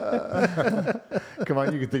distancing. Come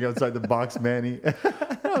on, you can think outside the box, Manny.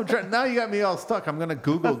 No, now you got me all stuck. I'm gonna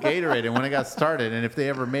Google Gatorade and when it got started, and if they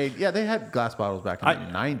ever made, they had glass bottles back in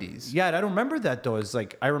the 90s. Yeah, I don't remember that though. It's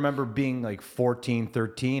like I remember being like 14,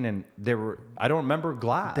 13, and I don't remember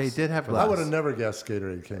glass. They did have glass. I would have never guessed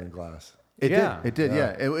Gatorade came in glass. It Yeah. did.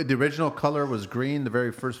 The original color was green, the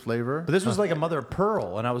very first flavor. But this was like a mother of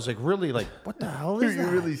pearl, and I was like, really, like, what the hell is You're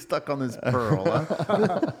that? really stuck on this pearl,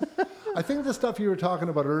 huh? I think the stuff you were talking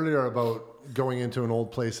about earlier about going into an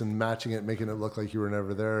old place and matching it, making it look like you were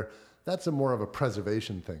never there, that's more of a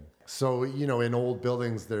preservation thing. So, in old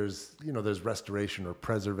buildings, there's restoration or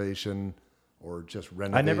preservation or just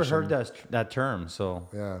renovation. I never heard that term, so.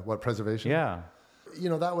 Yeah, what, preservation? Yeah.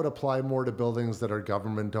 That would apply more to buildings that are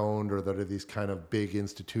government owned or that are these kind of big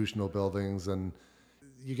institutional buildings. And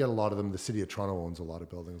you get a lot of them. The city of Toronto owns a lot of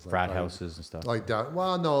buildings. Like Frat houses and stuff. Like down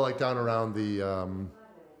around the,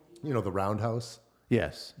 the Roundhouse.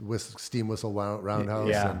 Yes. With steam whistle roundhouse.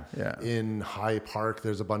 Yeah. And in High Park,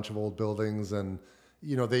 there's a bunch of old buildings and,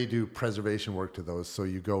 they do preservation work to those. So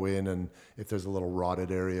you go in and if there's a little rotted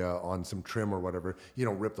area on some trim or whatever, you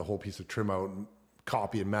don't rip the whole piece of trim out and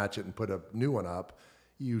copy and match it and put a new one up.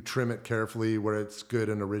 You trim it carefully where it's good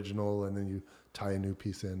and original, and then you tie a new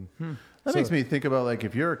piece in. That makes me think about like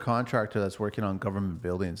if you're a contractor that's working on government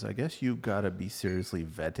buildings, I guess you got to be seriously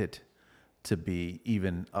vetted to be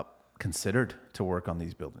even considered to work on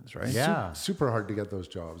these buildings, right? Yeah. Super hard to get those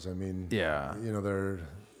jobs. I mean, Yeah.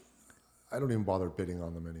 I don't even bother bidding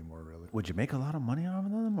on them anymore, really. Would you make a lot of money on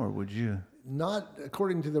them, or would you? Not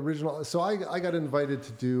according to the original. So I got invited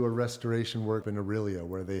to do a restoration work in Aurelia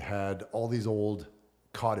where they had all these old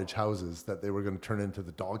cottage houses that they were going to turn into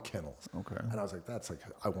the dog kennels. Okay. And I was like,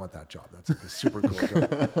 I want that job. That's like a super cool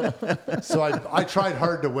job. So I tried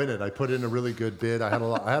hard to win it. I put in a really good bid. I had a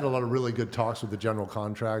lot of really good talks with the general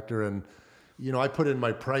contractor, and I put in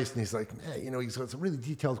my price, and he's like, it's a really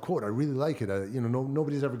detailed quote. I really like it.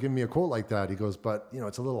 Nobody's ever given me a quote like that. He goes, but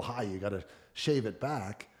it's a little high. You got to shave it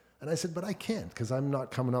back. And I said, but I can't because I'm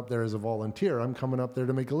not coming up there as a volunteer. I'm coming up there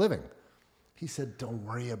to make a living. He said, don't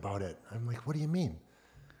worry about it. I'm like, what do you mean?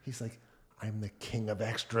 He's like, I'm the king of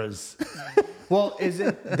extras. Well, is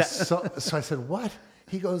it that? So I said, what?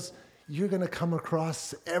 He goes, you're going to come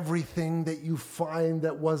across everything that you find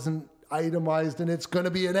that wasn't itemized, and it's going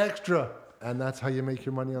to be an extra. And that's how you make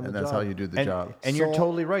your money on the job. And that's how you do the job. And you're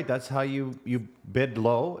totally right. That's how you bid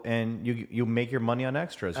low and you make your money on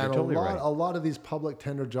extras. You're totally right. A lot of these public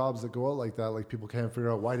tender jobs that go out like that, like people can't figure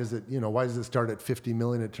out why does it start at 50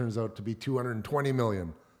 million? It turns out to be 220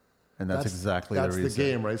 million. And that's exactly the reason. That's the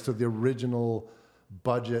game, right? So the original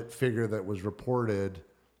budget figure that was reported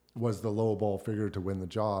was the low ball figure to win the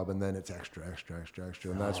job, and then it's extra,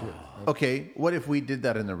 and that's Okay, what if we did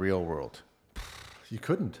that in the real world? You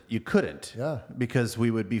couldn't. You couldn't. Yeah. Because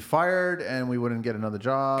we would be fired and we wouldn't get another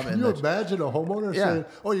job. Can you imagine a homeowner Yeah. saying,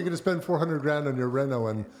 "Oh, you're going to spend $400,000 on your reno,"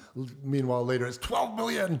 and meanwell later it's $12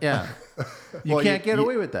 million. Yeah. You can't get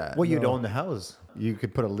away with that. Well, you'd own the house. You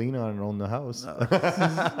could put a lien on it and own the house.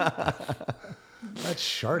 That's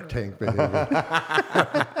Shark Tank behavior.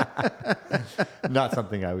 Not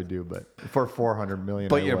something I would do, but for $400 million.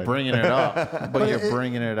 But you're bringing it up.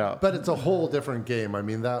 Bringing it up. But it's a whole different game. I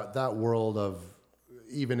mean, that world of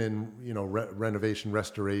even in renovation,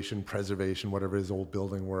 restoration, preservation, whatever it is, old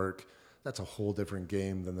building work, that's a whole different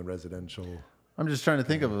game than the residential. I'm just trying to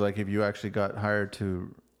think of like if you actually got hired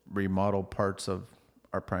to remodel parts of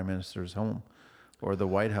our prime minister's home or the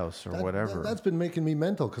White House or whatever. That's been making me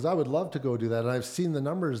mental because I would love to go do that. And I've seen the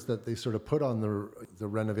numbers that they sort of put on the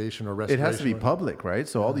renovation or It restoration. has to be public, right?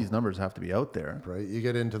 So all these numbers have to be out there. Right. You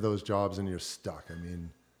get into those jobs and you're stuck. I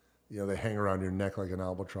mean, they hang around your neck like an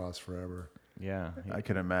albatross forever. Yeah. I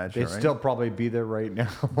can imagine. They'd still probably be there right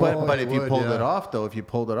now. But if you pulled yeah. it off, though, if you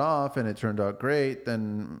pulled it off and it turned out great,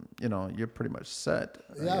 then you're pretty much set.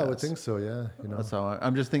 I would think so. Yeah. That's how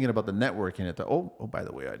I'm just thinking about the networking. Oh, by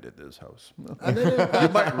the way, I did this house. And then You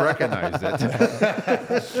might recognize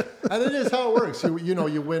it. and it is how it works.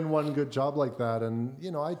 You win one good job like that, and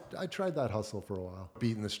I tried that hustle for a while,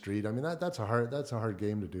 beating the street. I mean that's a hard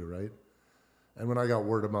game to do, right? And when I got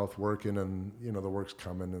word of mouth working and, the work's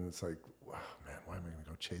coming and it's like, wow, man, why am I going to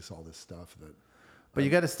go chase all this stuff that... But you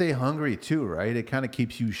got to stay hungry too, right? It kind of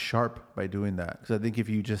keeps you sharp by doing that. Because I think if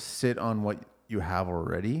you just sit on what you have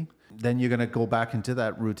already, then you're going to go back into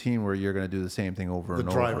that routine where you're going to do the same thing over and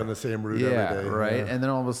over. Driving the same route every day. Right. Yeah. And then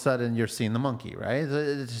all of a sudden you're seeing the monkey, right?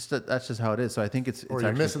 That's just how it is. So I think it's Or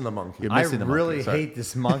you're missing the monkey. I really hate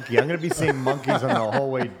this monkey. I'm going to be seeing monkeys on the whole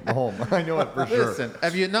way home. I know it for sure. Listen,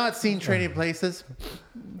 have you not seen Trading Places?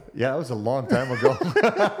 Yeah, it was a long time ago.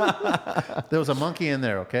 There was a monkey in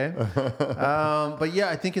there, okay? But yeah,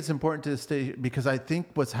 I think it's important to stay, because I think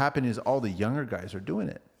what's happening is all the younger guys are doing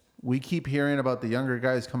it. We keep hearing about the younger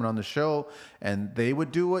guys coming on the show, and they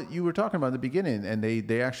would do what you were talking about in the beginning, and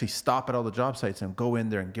they actually stop at all the job sites and go in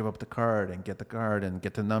there and give up the card and get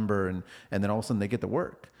the number, and then all of a sudden they get to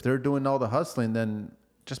work. If they're doing all the hustling, then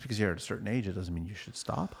just because you're at a certain age, it doesn't mean you should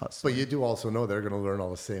stop hustling. But you do also know they're going to learn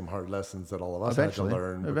all the same hard lessons that all of us had to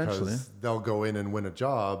learn. Because they'll go in and win a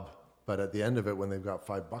job, but at the end of it, when they've got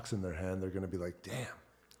 $5 in their hand, they're going to be like, damn.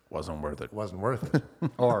 Wasn't worth it. Wasn't worth it.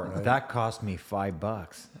 Or that cost me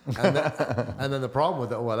 $5. And then the problem with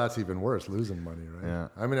that, well, that's even worse, losing money, right? Yeah.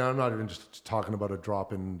 I mean, I'm not even just talking about a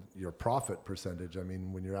drop in your profit percentage. I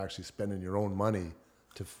mean, when you're actually spending your own money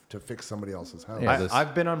to fix somebody else's house. Yeah,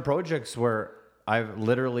 I've been on projects where I've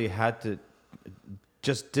literally had to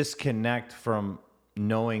just disconnect from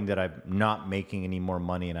knowing that I'm not making any more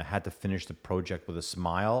money, and I had to finish the project with a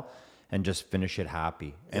smile and just finish it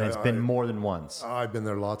happy. And it's been more than once. I've been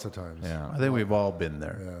there lots of times. Yeah. I think we've all been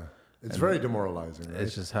there. Yeah. It's very demoralizing, right?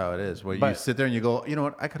 It's just how it is. Where you sit there and you go, you know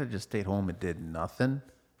what? I could have just stayed home and did nothing,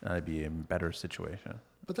 and I'd be in a better situation.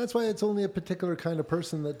 But that's why it's only a particular kind of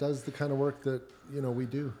person that does the kind of work that, we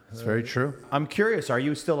do. It's very true. I'm curious, are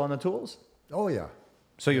you still on the tools? Oh, yeah.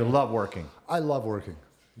 So you love working? I love working.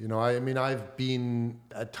 I've been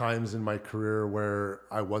at times in my career where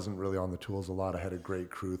I wasn't really on the tools a lot. I had a great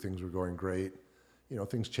crew. Things were going great.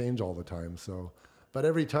 Things change all the time. So, but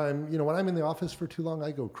every time, when I'm in the office for too long,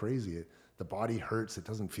 I go crazy. The body hurts. It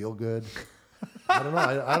doesn't feel good. I don't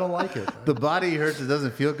know. I don't like it. The body hurts. It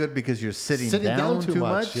doesn't feel good because you're sitting down too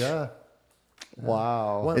much. Yeah.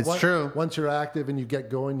 Wow. It's true. Once you're active and you get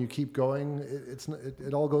going, you keep going,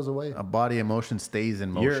 it all goes away. A body emotion stays in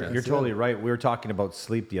motion. You're totally right. We were talking about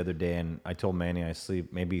sleep the other day, and I told Manny I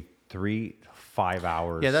sleep maybe 3 to 5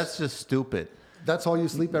 hours. Yeah, that's just stupid. That's all you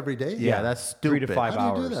sleep every day? Yeah, that's stupid. 3 to 5 How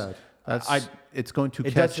hours. do you do that? It's going to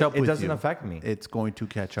catch up with you. It doesn't affect me. It's going to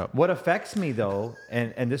catch up. What affects me, though,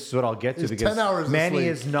 and this is what I'll get to, Is because 10 hours of Manny sleep.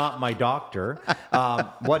 is not my doctor.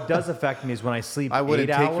 What does affect me is when I sleep 8 hours. I wouldn't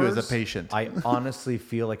take you as a patient. I honestly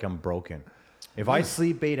feel like I'm broken. If I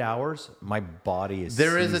sleep 8 hours, my body is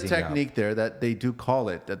There is a seizing up. technique there that they do call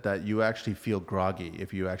it that you actually feel groggy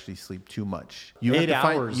if you actually sleep too much. You 8 have to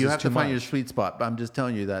hours you is have too to find your much. sweet spot. But I'm just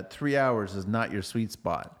telling you that 3 hours is not your sweet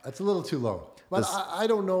spot. That's a little too low. But I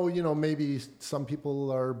don't know, maybe some people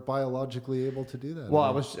are biologically able to do that. Well, I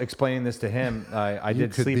was explaining this to him. I you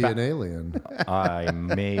did could sleep. be an alien. I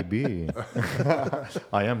may be.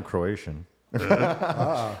 I am Croatian. When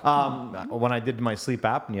I did my sleep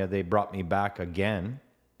apnea, they brought me back again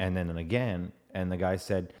and then again. And the guy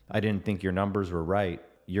said, I didn't think your numbers were right.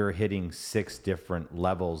 You're hitting 6 different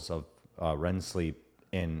levels of REM sleep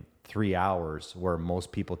in 3 hours, where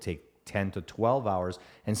most people take 10 to 12 hours.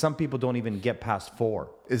 And some people don't even get past 4.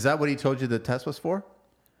 Is that what he told you the test was for?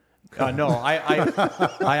 No,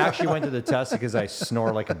 I actually went to the test because I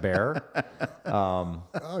snore like a bear.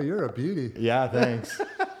 Oh, you're a beauty. Yeah, thanks.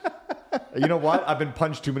 You know what? I've been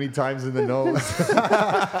punched too many times in the nose.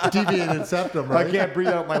 Deviated septum, right? I can't breathe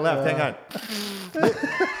out my left. Hang on.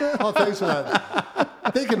 Oh, thanks for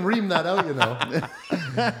that. They can ream that out,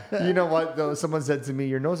 You know what, though? Someone said to me,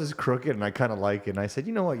 your nose is crooked, and I kind of like it. And I said,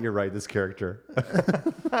 you know what? You're right, this character.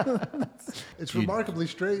 It's remarkably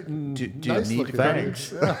straight and do you nice need looking.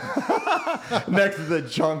 Thanks. Next to the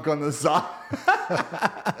chunk on the side.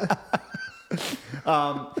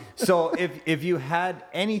 So if you had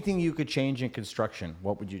anything you could change in construction,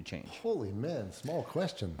 what would you change? Holy man, small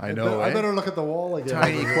question. I know, I better look at the wall again.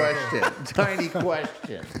 Tiny question. Tiny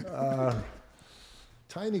question.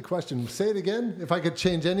 Tiny question. Say it again. If I could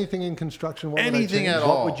change anything in construction, what Anything would I change? at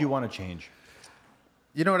all. What would you want to change?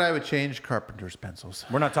 You know what I would change? Carpenter's pencils.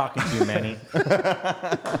 We're not talking to you, Manny.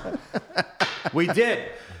 We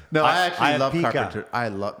did. No, I actually love Pika. carpenter. I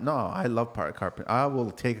love carpenter. I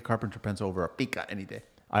will take a carpenter pencil over a Pika any day.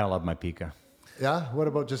 I love my Pika. Yeah. What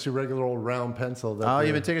about just your regular old round pencil? That I'll the-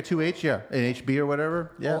 even take a 2H, an HB or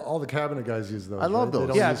whatever. Yeah. All the cabinet guys use those. I love right? those.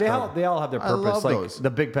 don't Yeah, use they all have their I purpose. love Like those. the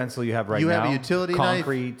big pencil you have right You now. have a utility knife.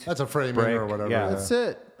 concrete. That's a framing brick, or whatever. yeah. That's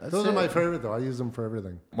it. Those are my favorite, though. I use them for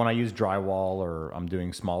everything. When I use drywall or I'm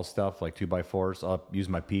doing small stuff like 2x4s, I'll use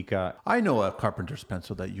my Pika. I know a carpenter's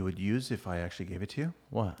pencil that you would use if I actually gave it to you.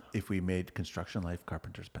 What? If we made Construction Life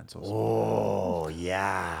carpenter's pencils. Oh,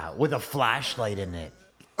 yeah. With a flashlight in it.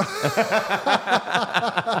 How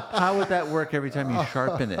would that work every time you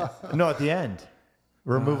sharpen it? No, at the end.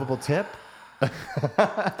 Removable tip.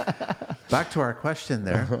 Back to our question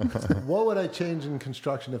there. What would I change in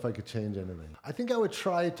construction if I could change anything? I think I would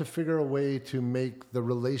try to figure a way to make the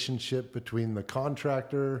relationship between the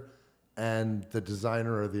contractor and the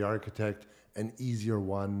designer or the architect an easier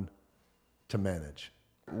one to manage.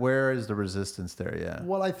 Where is the resistance there? Yeah.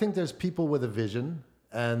 Well, I think there's people with a vision,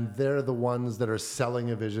 and they're the ones that are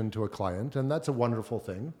selling a vision to a client, and that's a wonderful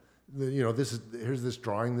thing. Here's this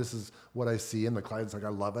drawing, this is what I see, and the client's like, I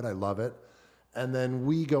love it. And then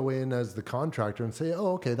we go in as the contractor and say,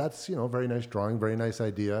 oh, okay, that's, very nice drawing, very nice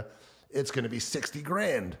idea. It's going to be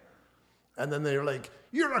 $60,000. And then they're like,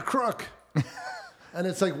 you're a crook. And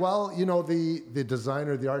it's like, well, the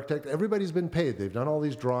designer, the architect, everybody's been paid. They've done all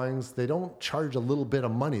these drawings. They don't charge a little bit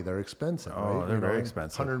of money. They're expensive, right? They're very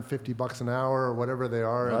expensive. $150 an hour or whatever they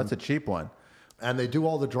are. Well, that's a cheap one. And they do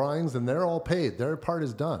all the drawings and they're all paid. Their part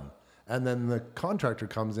is done. And then the contractor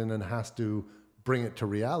comes in and has to bring it to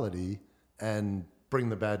reality and bring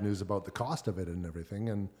the bad news about the cost of it and everything.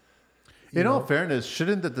 And in all fairness,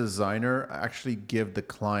 shouldn't the designer actually give the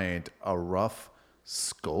client a rough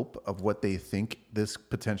scope of what they think this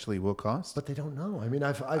potentially will cost? But they don't know. I mean,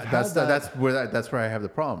 I've had that's where I have the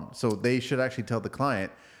problem. So they should actually tell the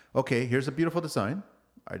client, okay, here's a beautiful design.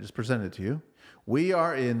 I just presented it to you. We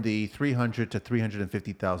are in the $300,000 to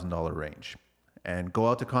 $350,000 range, and go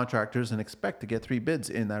out to contractors and expect to get 3 bids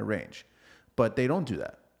in that range. But they don't do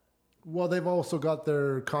that. Well, they've also got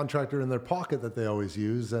their contractor in their pocket that they always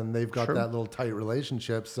use, and they've got that little tight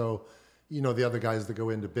relationship. So, the other guys that go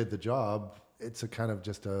in to bid the job, it's a kind of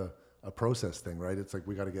just a process thing, right? It's like,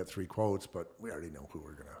 we got to get 3 quotes, but we already know who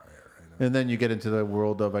we're going to hire. And then you get into the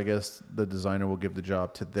world of, I guess, the designer will give the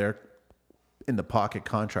job to their in the pocket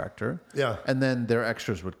contractor. Yeah. And then their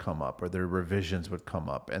extras would come up or their revisions would come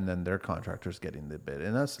up, and then their contractor's getting the bid.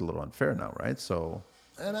 And that's a little unfair now, right? So...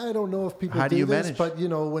 And I don't know if people do this, but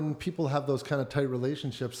when people have those kind of tight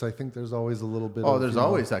relationships, I think there's always a little bit there's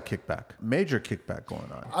always that kickback, major kickback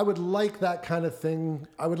going on. I would like that kind of thing.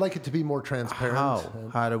 I would like it to be more transparent.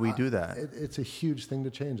 How do we do that? It's a huge thing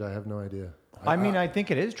to change. I have no idea. I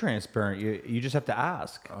think it is transparent. You just have to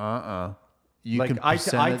ask. I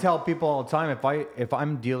tell people all the time, if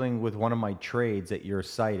I'm dealing with one of my trades at your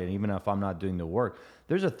site, and even if I'm not doing the work,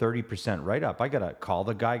 there's a 30% write-up. I got to call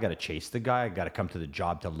the guy, I got to chase the guy, I got to come to the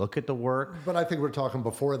job to look at the work. But I think we're talking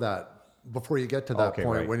before you get to that point,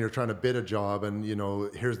 right. When you're trying to bid a job and,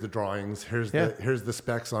 here's the drawings, here's the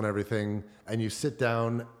specs on everything, and you sit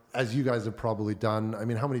down, as you guys have probably done. I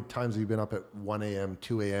mean, how many times have you been up at 1 a.m.,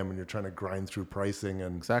 2 a.m., and you're trying to grind through pricing?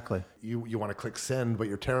 And exactly. You want to click send, but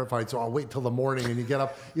you're terrified, so I'll wait till the morning, and you get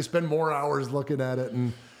up, you spend more hours looking at it,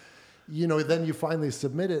 and... then you finally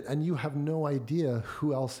submit it and you have no idea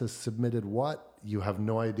who else has submitted what. You have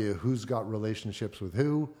no idea who's got relationships with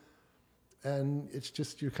who. And it's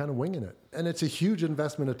just, you're kind of winging it. And it's a huge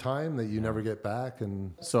investment of time that you never get back.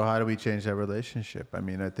 And so how do we change that relationship? I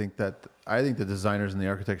mean, I think the designers and the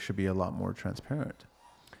architects should be a lot more transparent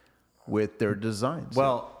with their designs.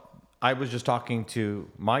 Well, I was just talking to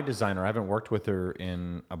my designer. I haven't worked with her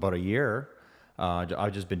in about a year.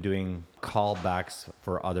 I've just been doing callbacks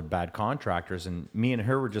for other bad contractors, and me and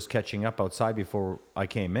her were just catching up outside before I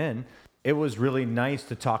came in. It was really nice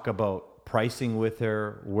to talk about pricing with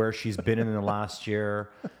her, where she's been in the last year,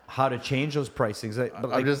 how to change those pricings.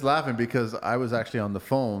 I'm just laughing because I was actually on the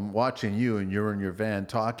phone watching you, and you were in your van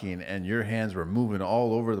talking, and your hands were moving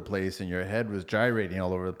all over the place, and your head was gyrating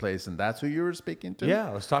all over the place, and that's who you were speaking to? Yeah,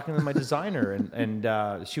 I was talking to my designer,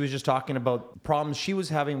 and she was just talking about problems she was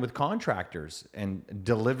having with contractors and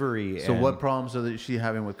delivery. So what problems are she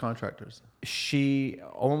having with contractors? She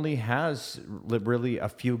only has really a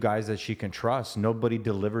few guys that she can trust. Nobody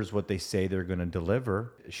delivers what they say they're going to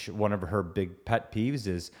deliver. One of her big pet peeves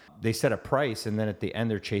is they set a price and then at the end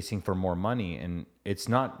they're chasing for more money, and it's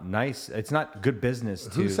not nice. It's not good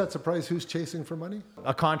business. Who sets a price? Who's chasing for money?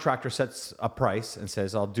 A contractor sets a price and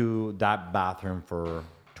says, "I'll do that bathroom for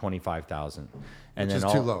 $25,000," and Which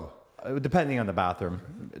is too low. Depending on the bathroom.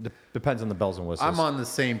 Depends on the bells and whistles. I'm on the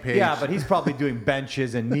same page. Yeah, but he's probably doing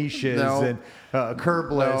benches and niches No. and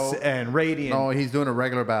curbless and radiant. No, he's doing a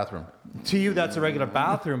regular bathroom. To you, that's a regular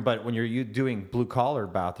bathroom, but when you're doing blue-collar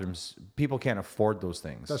bathrooms, people can't afford those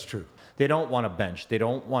things. That's true. They don't want a bench. They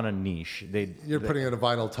don't want a niche. You're putting in a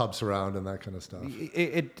vinyl tub surround and that kind of stuff.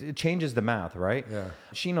 It changes the math, right? Yeah.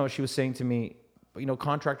 She was saying to me,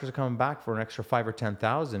 contractors are coming back for an extra $5,000 or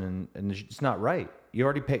 $10,000, and it's not right. You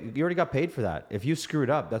already got paid for that. If you screwed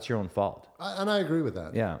up, that's your own fault. And I agree with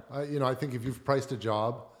that. Yeah. I think if you've priced a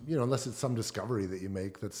job, unless it's some discovery that you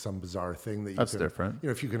make, that's some bizarre thing that you That's different.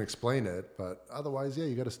 If you can explain it, but otherwise, yeah,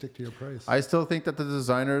 you got to stick to your price. I still think that the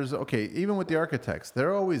designers, even with the architects,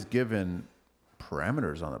 they're always given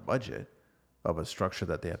parameters on the budget of a structure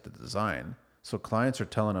that they have to design. So clients are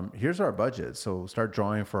telling them, here's our budget, so start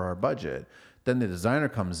drawing for our budget. Then the designer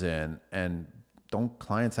comes in, and don't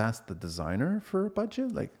clients ask the designer for a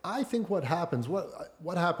budget? I think what happens,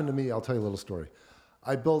 what happened to me, I'll tell you a little story.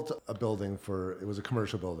 I built a building it was a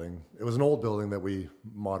commercial building. It was an old building that we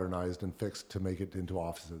modernized and fixed to make it into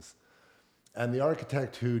offices. And the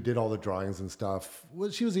architect who did all the drawings and stuff,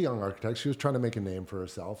 she was a young architect. She was trying to make a name for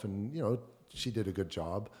herself, and she did a good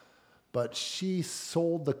job. But she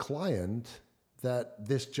sold the client that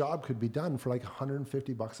this job could be done for like $150 a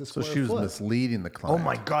square foot. So she was misleading the client. Oh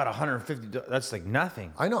my God, $150. That's like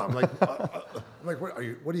nothing. I know. I'm like, what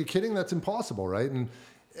are you kidding? That's impossible, right? And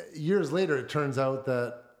years later, it turns out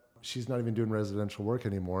that she's not even doing residential work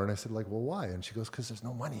anymore. And I said, well, why? And she goes, because there's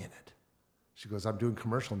no money in it. She goes, I'm doing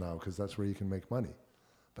commercial now because that's where you can make money.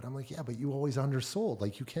 But I'm like, yeah, but you always undersold.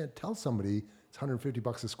 Like, you can't tell somebody it's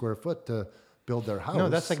 $150 a square foot to build their house. No,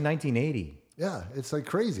 that's like 1980. Yeah, it's like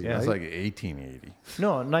crazy, Yeah, right? It's like 1880.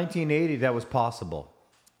 No, 1980, that was possible.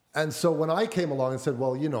 And so when I came along and said,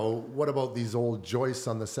 well, what about these old joists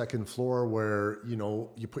on the second floor where,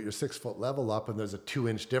 you put your 6-foot level up and there's a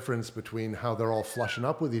 2-inch difference between how they're all flushing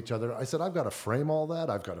up with each other. I said, I've got to frame all that.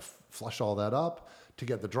 I've got to flush all that up to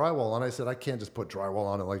get the drywall on. I said, I can't just put drywall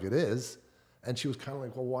on it like it is. And she was kind of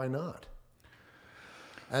like, well, why not?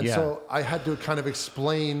 And so I had to kind of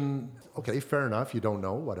explain, okay, fair enough, you don't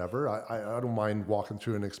know, whatever. I don't mind walking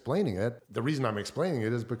through and explaining it. The reason I'm explaining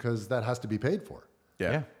it is because that has to be paid for.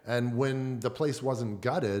 Yeah. And when the place wasn't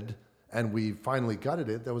gutted and we finally gutted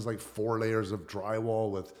it, there was like 4 layers of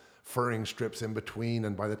drywall with furring strips in between.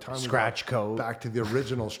 And by the time Scratch we got coat. back to the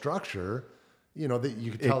original structure, that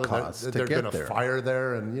you could tell that there'd been a fire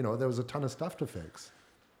there and, there was a ton of stuff to fix.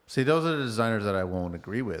 See, those are the designers that I won't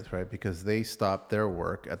agree with, right? Because they stop their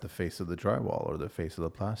work at the face of the drywall or the face of the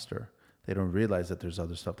plaster. They don't realize that there's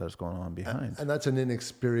other stuff that's going on behind. And that's an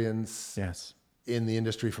inexperience in the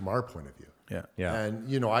industry from our point of view. Yeah.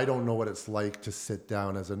 And, I don't know what it's like to sit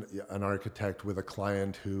down as an architect with a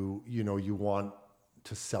client who, you want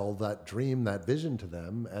to sell that dream, that vision to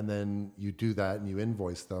them. And then you do that and you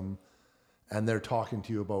invoice them and they're talking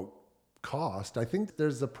to you about cost. I think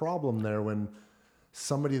there's a problem there when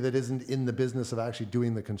somebody that isn't in the business of actually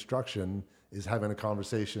doing the construction is having a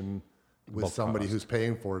conversation with somebody who's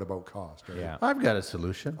paying for it about cost. Right? Yeah. I've got a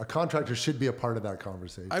solution. A contractor should be a part of that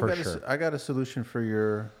conversation. I got a solution for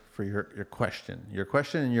your question. Your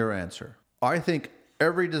question and your answer. I think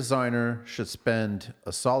every designer should spend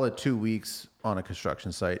a solid 2 weeks on a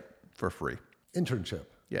construction site for free. Internship.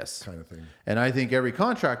 Yes. Kind of thing. And I think every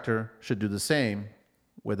contractor should do the same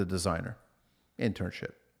with a designer.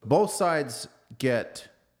 Internship. Both sides get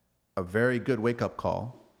a very good wake-up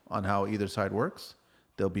call on how either side works.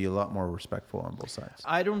 They'll be a lot more respectful on both sides.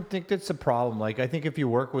 I don't think that's a problem. Like, I think if you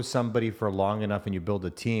work with somebody for long enough and you build a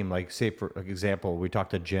team, like, say, for example, we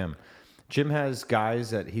talked to Jim. Jim has guys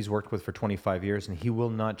that he's worked with for 25 years, and he will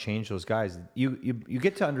not change those guys. You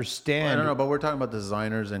get to understand. I don't know, but we're talking about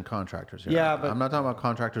designers and contractors here. Yeah, but I'm not talking about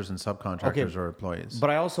contractors and subcontractors or employees.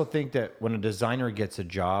 But I also think that when a designer gets a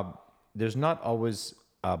job, there's not always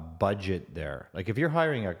a budget there. Like, if you're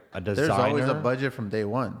hiring a designer, there's always a budget from day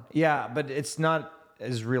one. Yeah, but it's not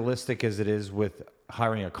as realistic as it is with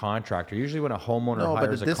hiring a contractor. Usually when a homeowner hires a contractor. No,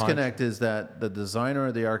 but the disconnect is that the designer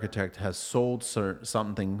or the architect has sold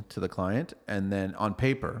something to the client and then on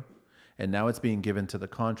paper, and now it's being given to the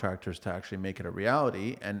contractors to actually make it a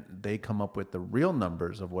reality, and they come up with the real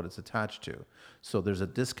numbers of what it's attached to. So there's a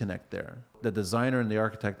disconnect there. The designer and the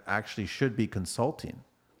architect actually should be consulting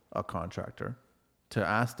a contractor to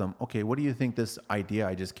ask them, okay, what do you think this idea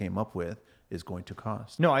I just came up with is going to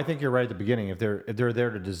cost? No, I think you're right at the beginning. If they're there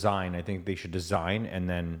to design, I think they should design and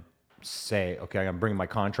then say, okay, I'm bringing my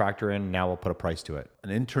contractor in. Now we'll put a price to it. An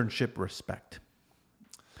internship respect.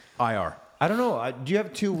 IR. I don't know. Do you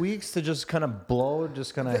have 2 weeks to just kind of blow,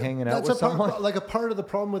 just kind of hanging out with someone? Like a part of the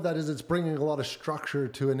problem with that is it's bringing a lot of structure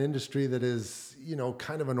to an industry that is,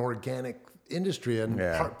 kind of an organic industry. And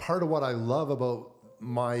part of what I love about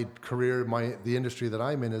my career, the industry that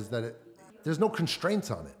I'm in, is that there's no constraints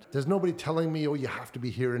on it. There's nobody telling me, oh, you have to be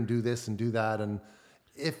here and do this and do that. And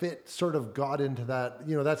if it sort of got into that,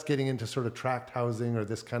 that's getting into sort of tract housing or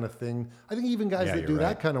this kind of thing. I think even guys that do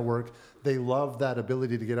that kind of work, they love that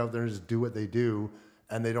ability to get out there and just do what they do,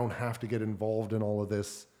 and they don't have to get involved in all of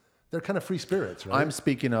this. They're kind of free spirits, right? I'm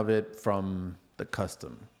speaking of it from the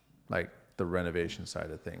custom, like the renovation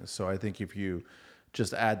side of things. So I think if you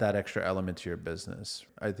just add that extra element to your business,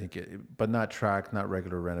 I think but not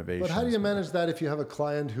regular renovation. But how do you manage that if you have a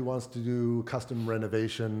client who wants to do custom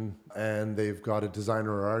renovation and they've got a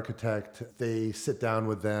designer or architect, they sit down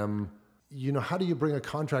with them, how do you bring a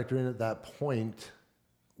contractor in at that point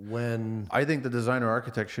when... I think the designer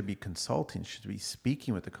architect should be consulting, should be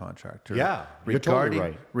speaking with the contractor. Yeah, you're totally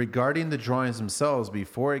right. Regarding the drawings themselves,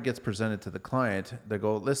 before it gets presented to the client, they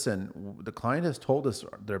go, listen, the client has told us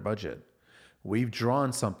their budget. We've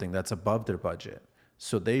drawn something that's above their budget.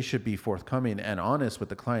 So they should be forthcoming and honest with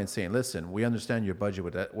the client, saying, listen, we understand your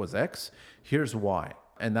budget was X. Here's why.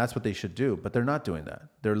 And that's what they should do. But they're not doing that.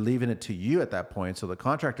 They're leaving it to you at that point. So the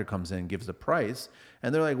contractor comes in, gives the price,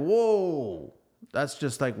 and they're like, whoa, that's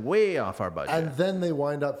just like way off our budget. And then they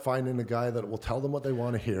wind up finding a guy that will tell them what they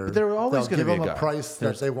want to hear. But they're always going to be a guy. Give them a price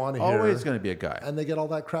that they want to hear. Always going to be a guy. And they get all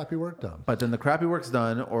that crappy work done. But then the crappy work's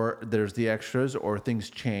done, or there's the extras, or things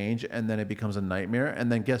change, and then it becomes a nightmare.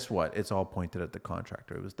 And then guess what? It's all pointed at the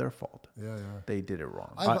contractor. It was their fault. Yeah. They did it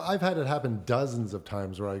wrong. I've had it happen dozens of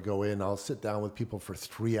times where I go in, I'll sit down with people for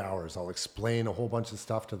 3 hours. I'll explain a whole bunch of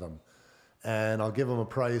stuff to them. And I'll give them a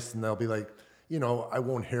price, and they'll be like, I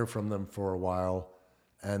won't hear from them for a while.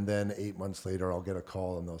 And then 8 months later, I'll get a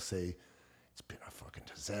call and they'll say, it's been a fucking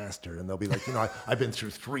disaster. And they'll be like, I've been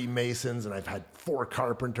through 3 masons and I've had 4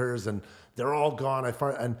 carpenters and they're all gone.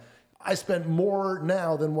 And I spent more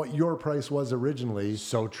now than what your price was originally.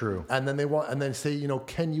 So true. And then they say,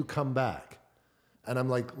 can you come back? And I'm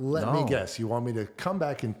like, let me guess. You want me to come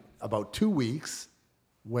back in about 2 weeks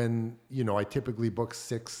when, I typically book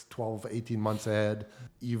 6, 12, 18 months ahead.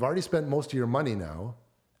 You've already spent most of your money now.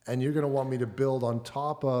 And you're going to want me to build on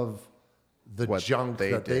top of the junk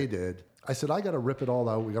that they did. I said, I got to rip it all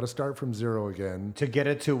out. We got to start from zero again. To get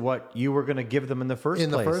it to what you were going to give them in the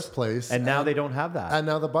first place. And now they don't have that. And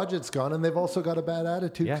now the budget's gone, and they've also got a bad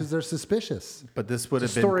attitude because they're suspicious. But this would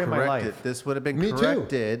have been corrected. This would have been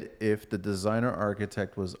corrected if the designer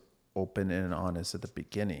architect was open and honest at the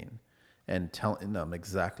beginning and telling them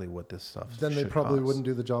exactly what this stuff then they probably wouldn't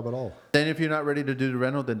do the job at all. Then if you're not ready to do the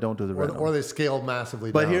rental, then don't do the rental. Or they scaled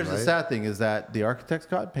massively down. But here's the sad thing is that the architects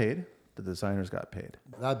got paid, the designers got paid.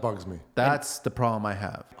 That bugs me. That's the problem I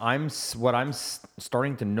have. What I'm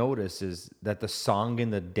starting to notice is that the song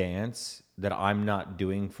and the dance that I'm not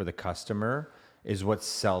doing for the customer is what's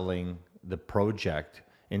selling the project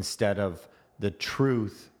instead of the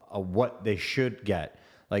truth of what they should get.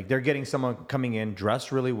 Like they're getting someone coming in,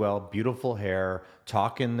 dressed really well, beautiful hair,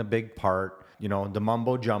 talking the big part, the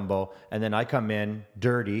mumbo jumbo. And then I come in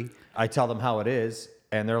dirty. I tell them how it is.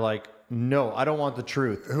 And they're like, no, I don't want the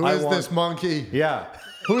truth. Who is this monkey? Yeah.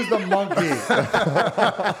 Who's the monkey?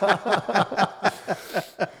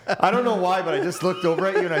 I don't know why, but I just looked over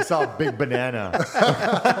at you and I saw a big banana.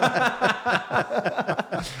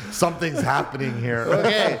 Something's happening here.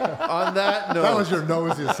 Okay, on that note. That was your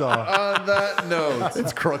nose you saw. On that note.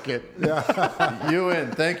 It's crooked. Yeah.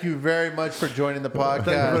 Euan, thank you very much for joining the podcast.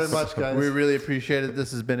 Thank you very much, guys. We really appreciate it.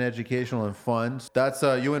 This has been educational and fun. That's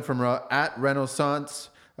Euan from at Renossance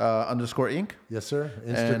 _Inc. Yes, sir.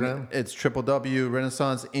 Instagram. And it's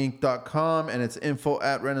www.renossance.inc.com and it's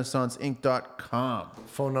info@renossance.inc.com.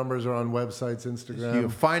 Phone numbers are on websites, Instagram. You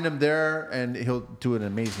find him there and he'll do an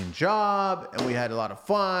amazing job. And we had a lot of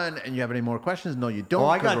fun. And you have any more questions? No, you don't. Oh,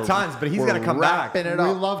 I got tons, but he's got to come back. We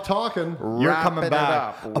love talking. You're coming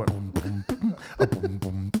back.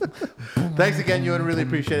 Thanks again, Euan. Really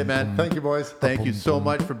appreciate it, man. Thank you, boys. Thank you so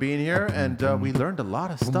much for being here. And we learned a lot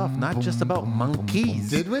of stuff, not just about monkeys.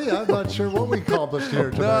 Did we? I'm not sure what we accomplished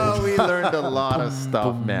here tonight. No, we learned a lot of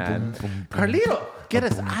stuff, man. Carlito, get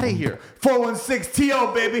us out of here. 416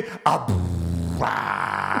 TO, baby. Out.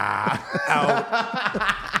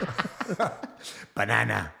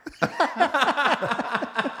 Banana.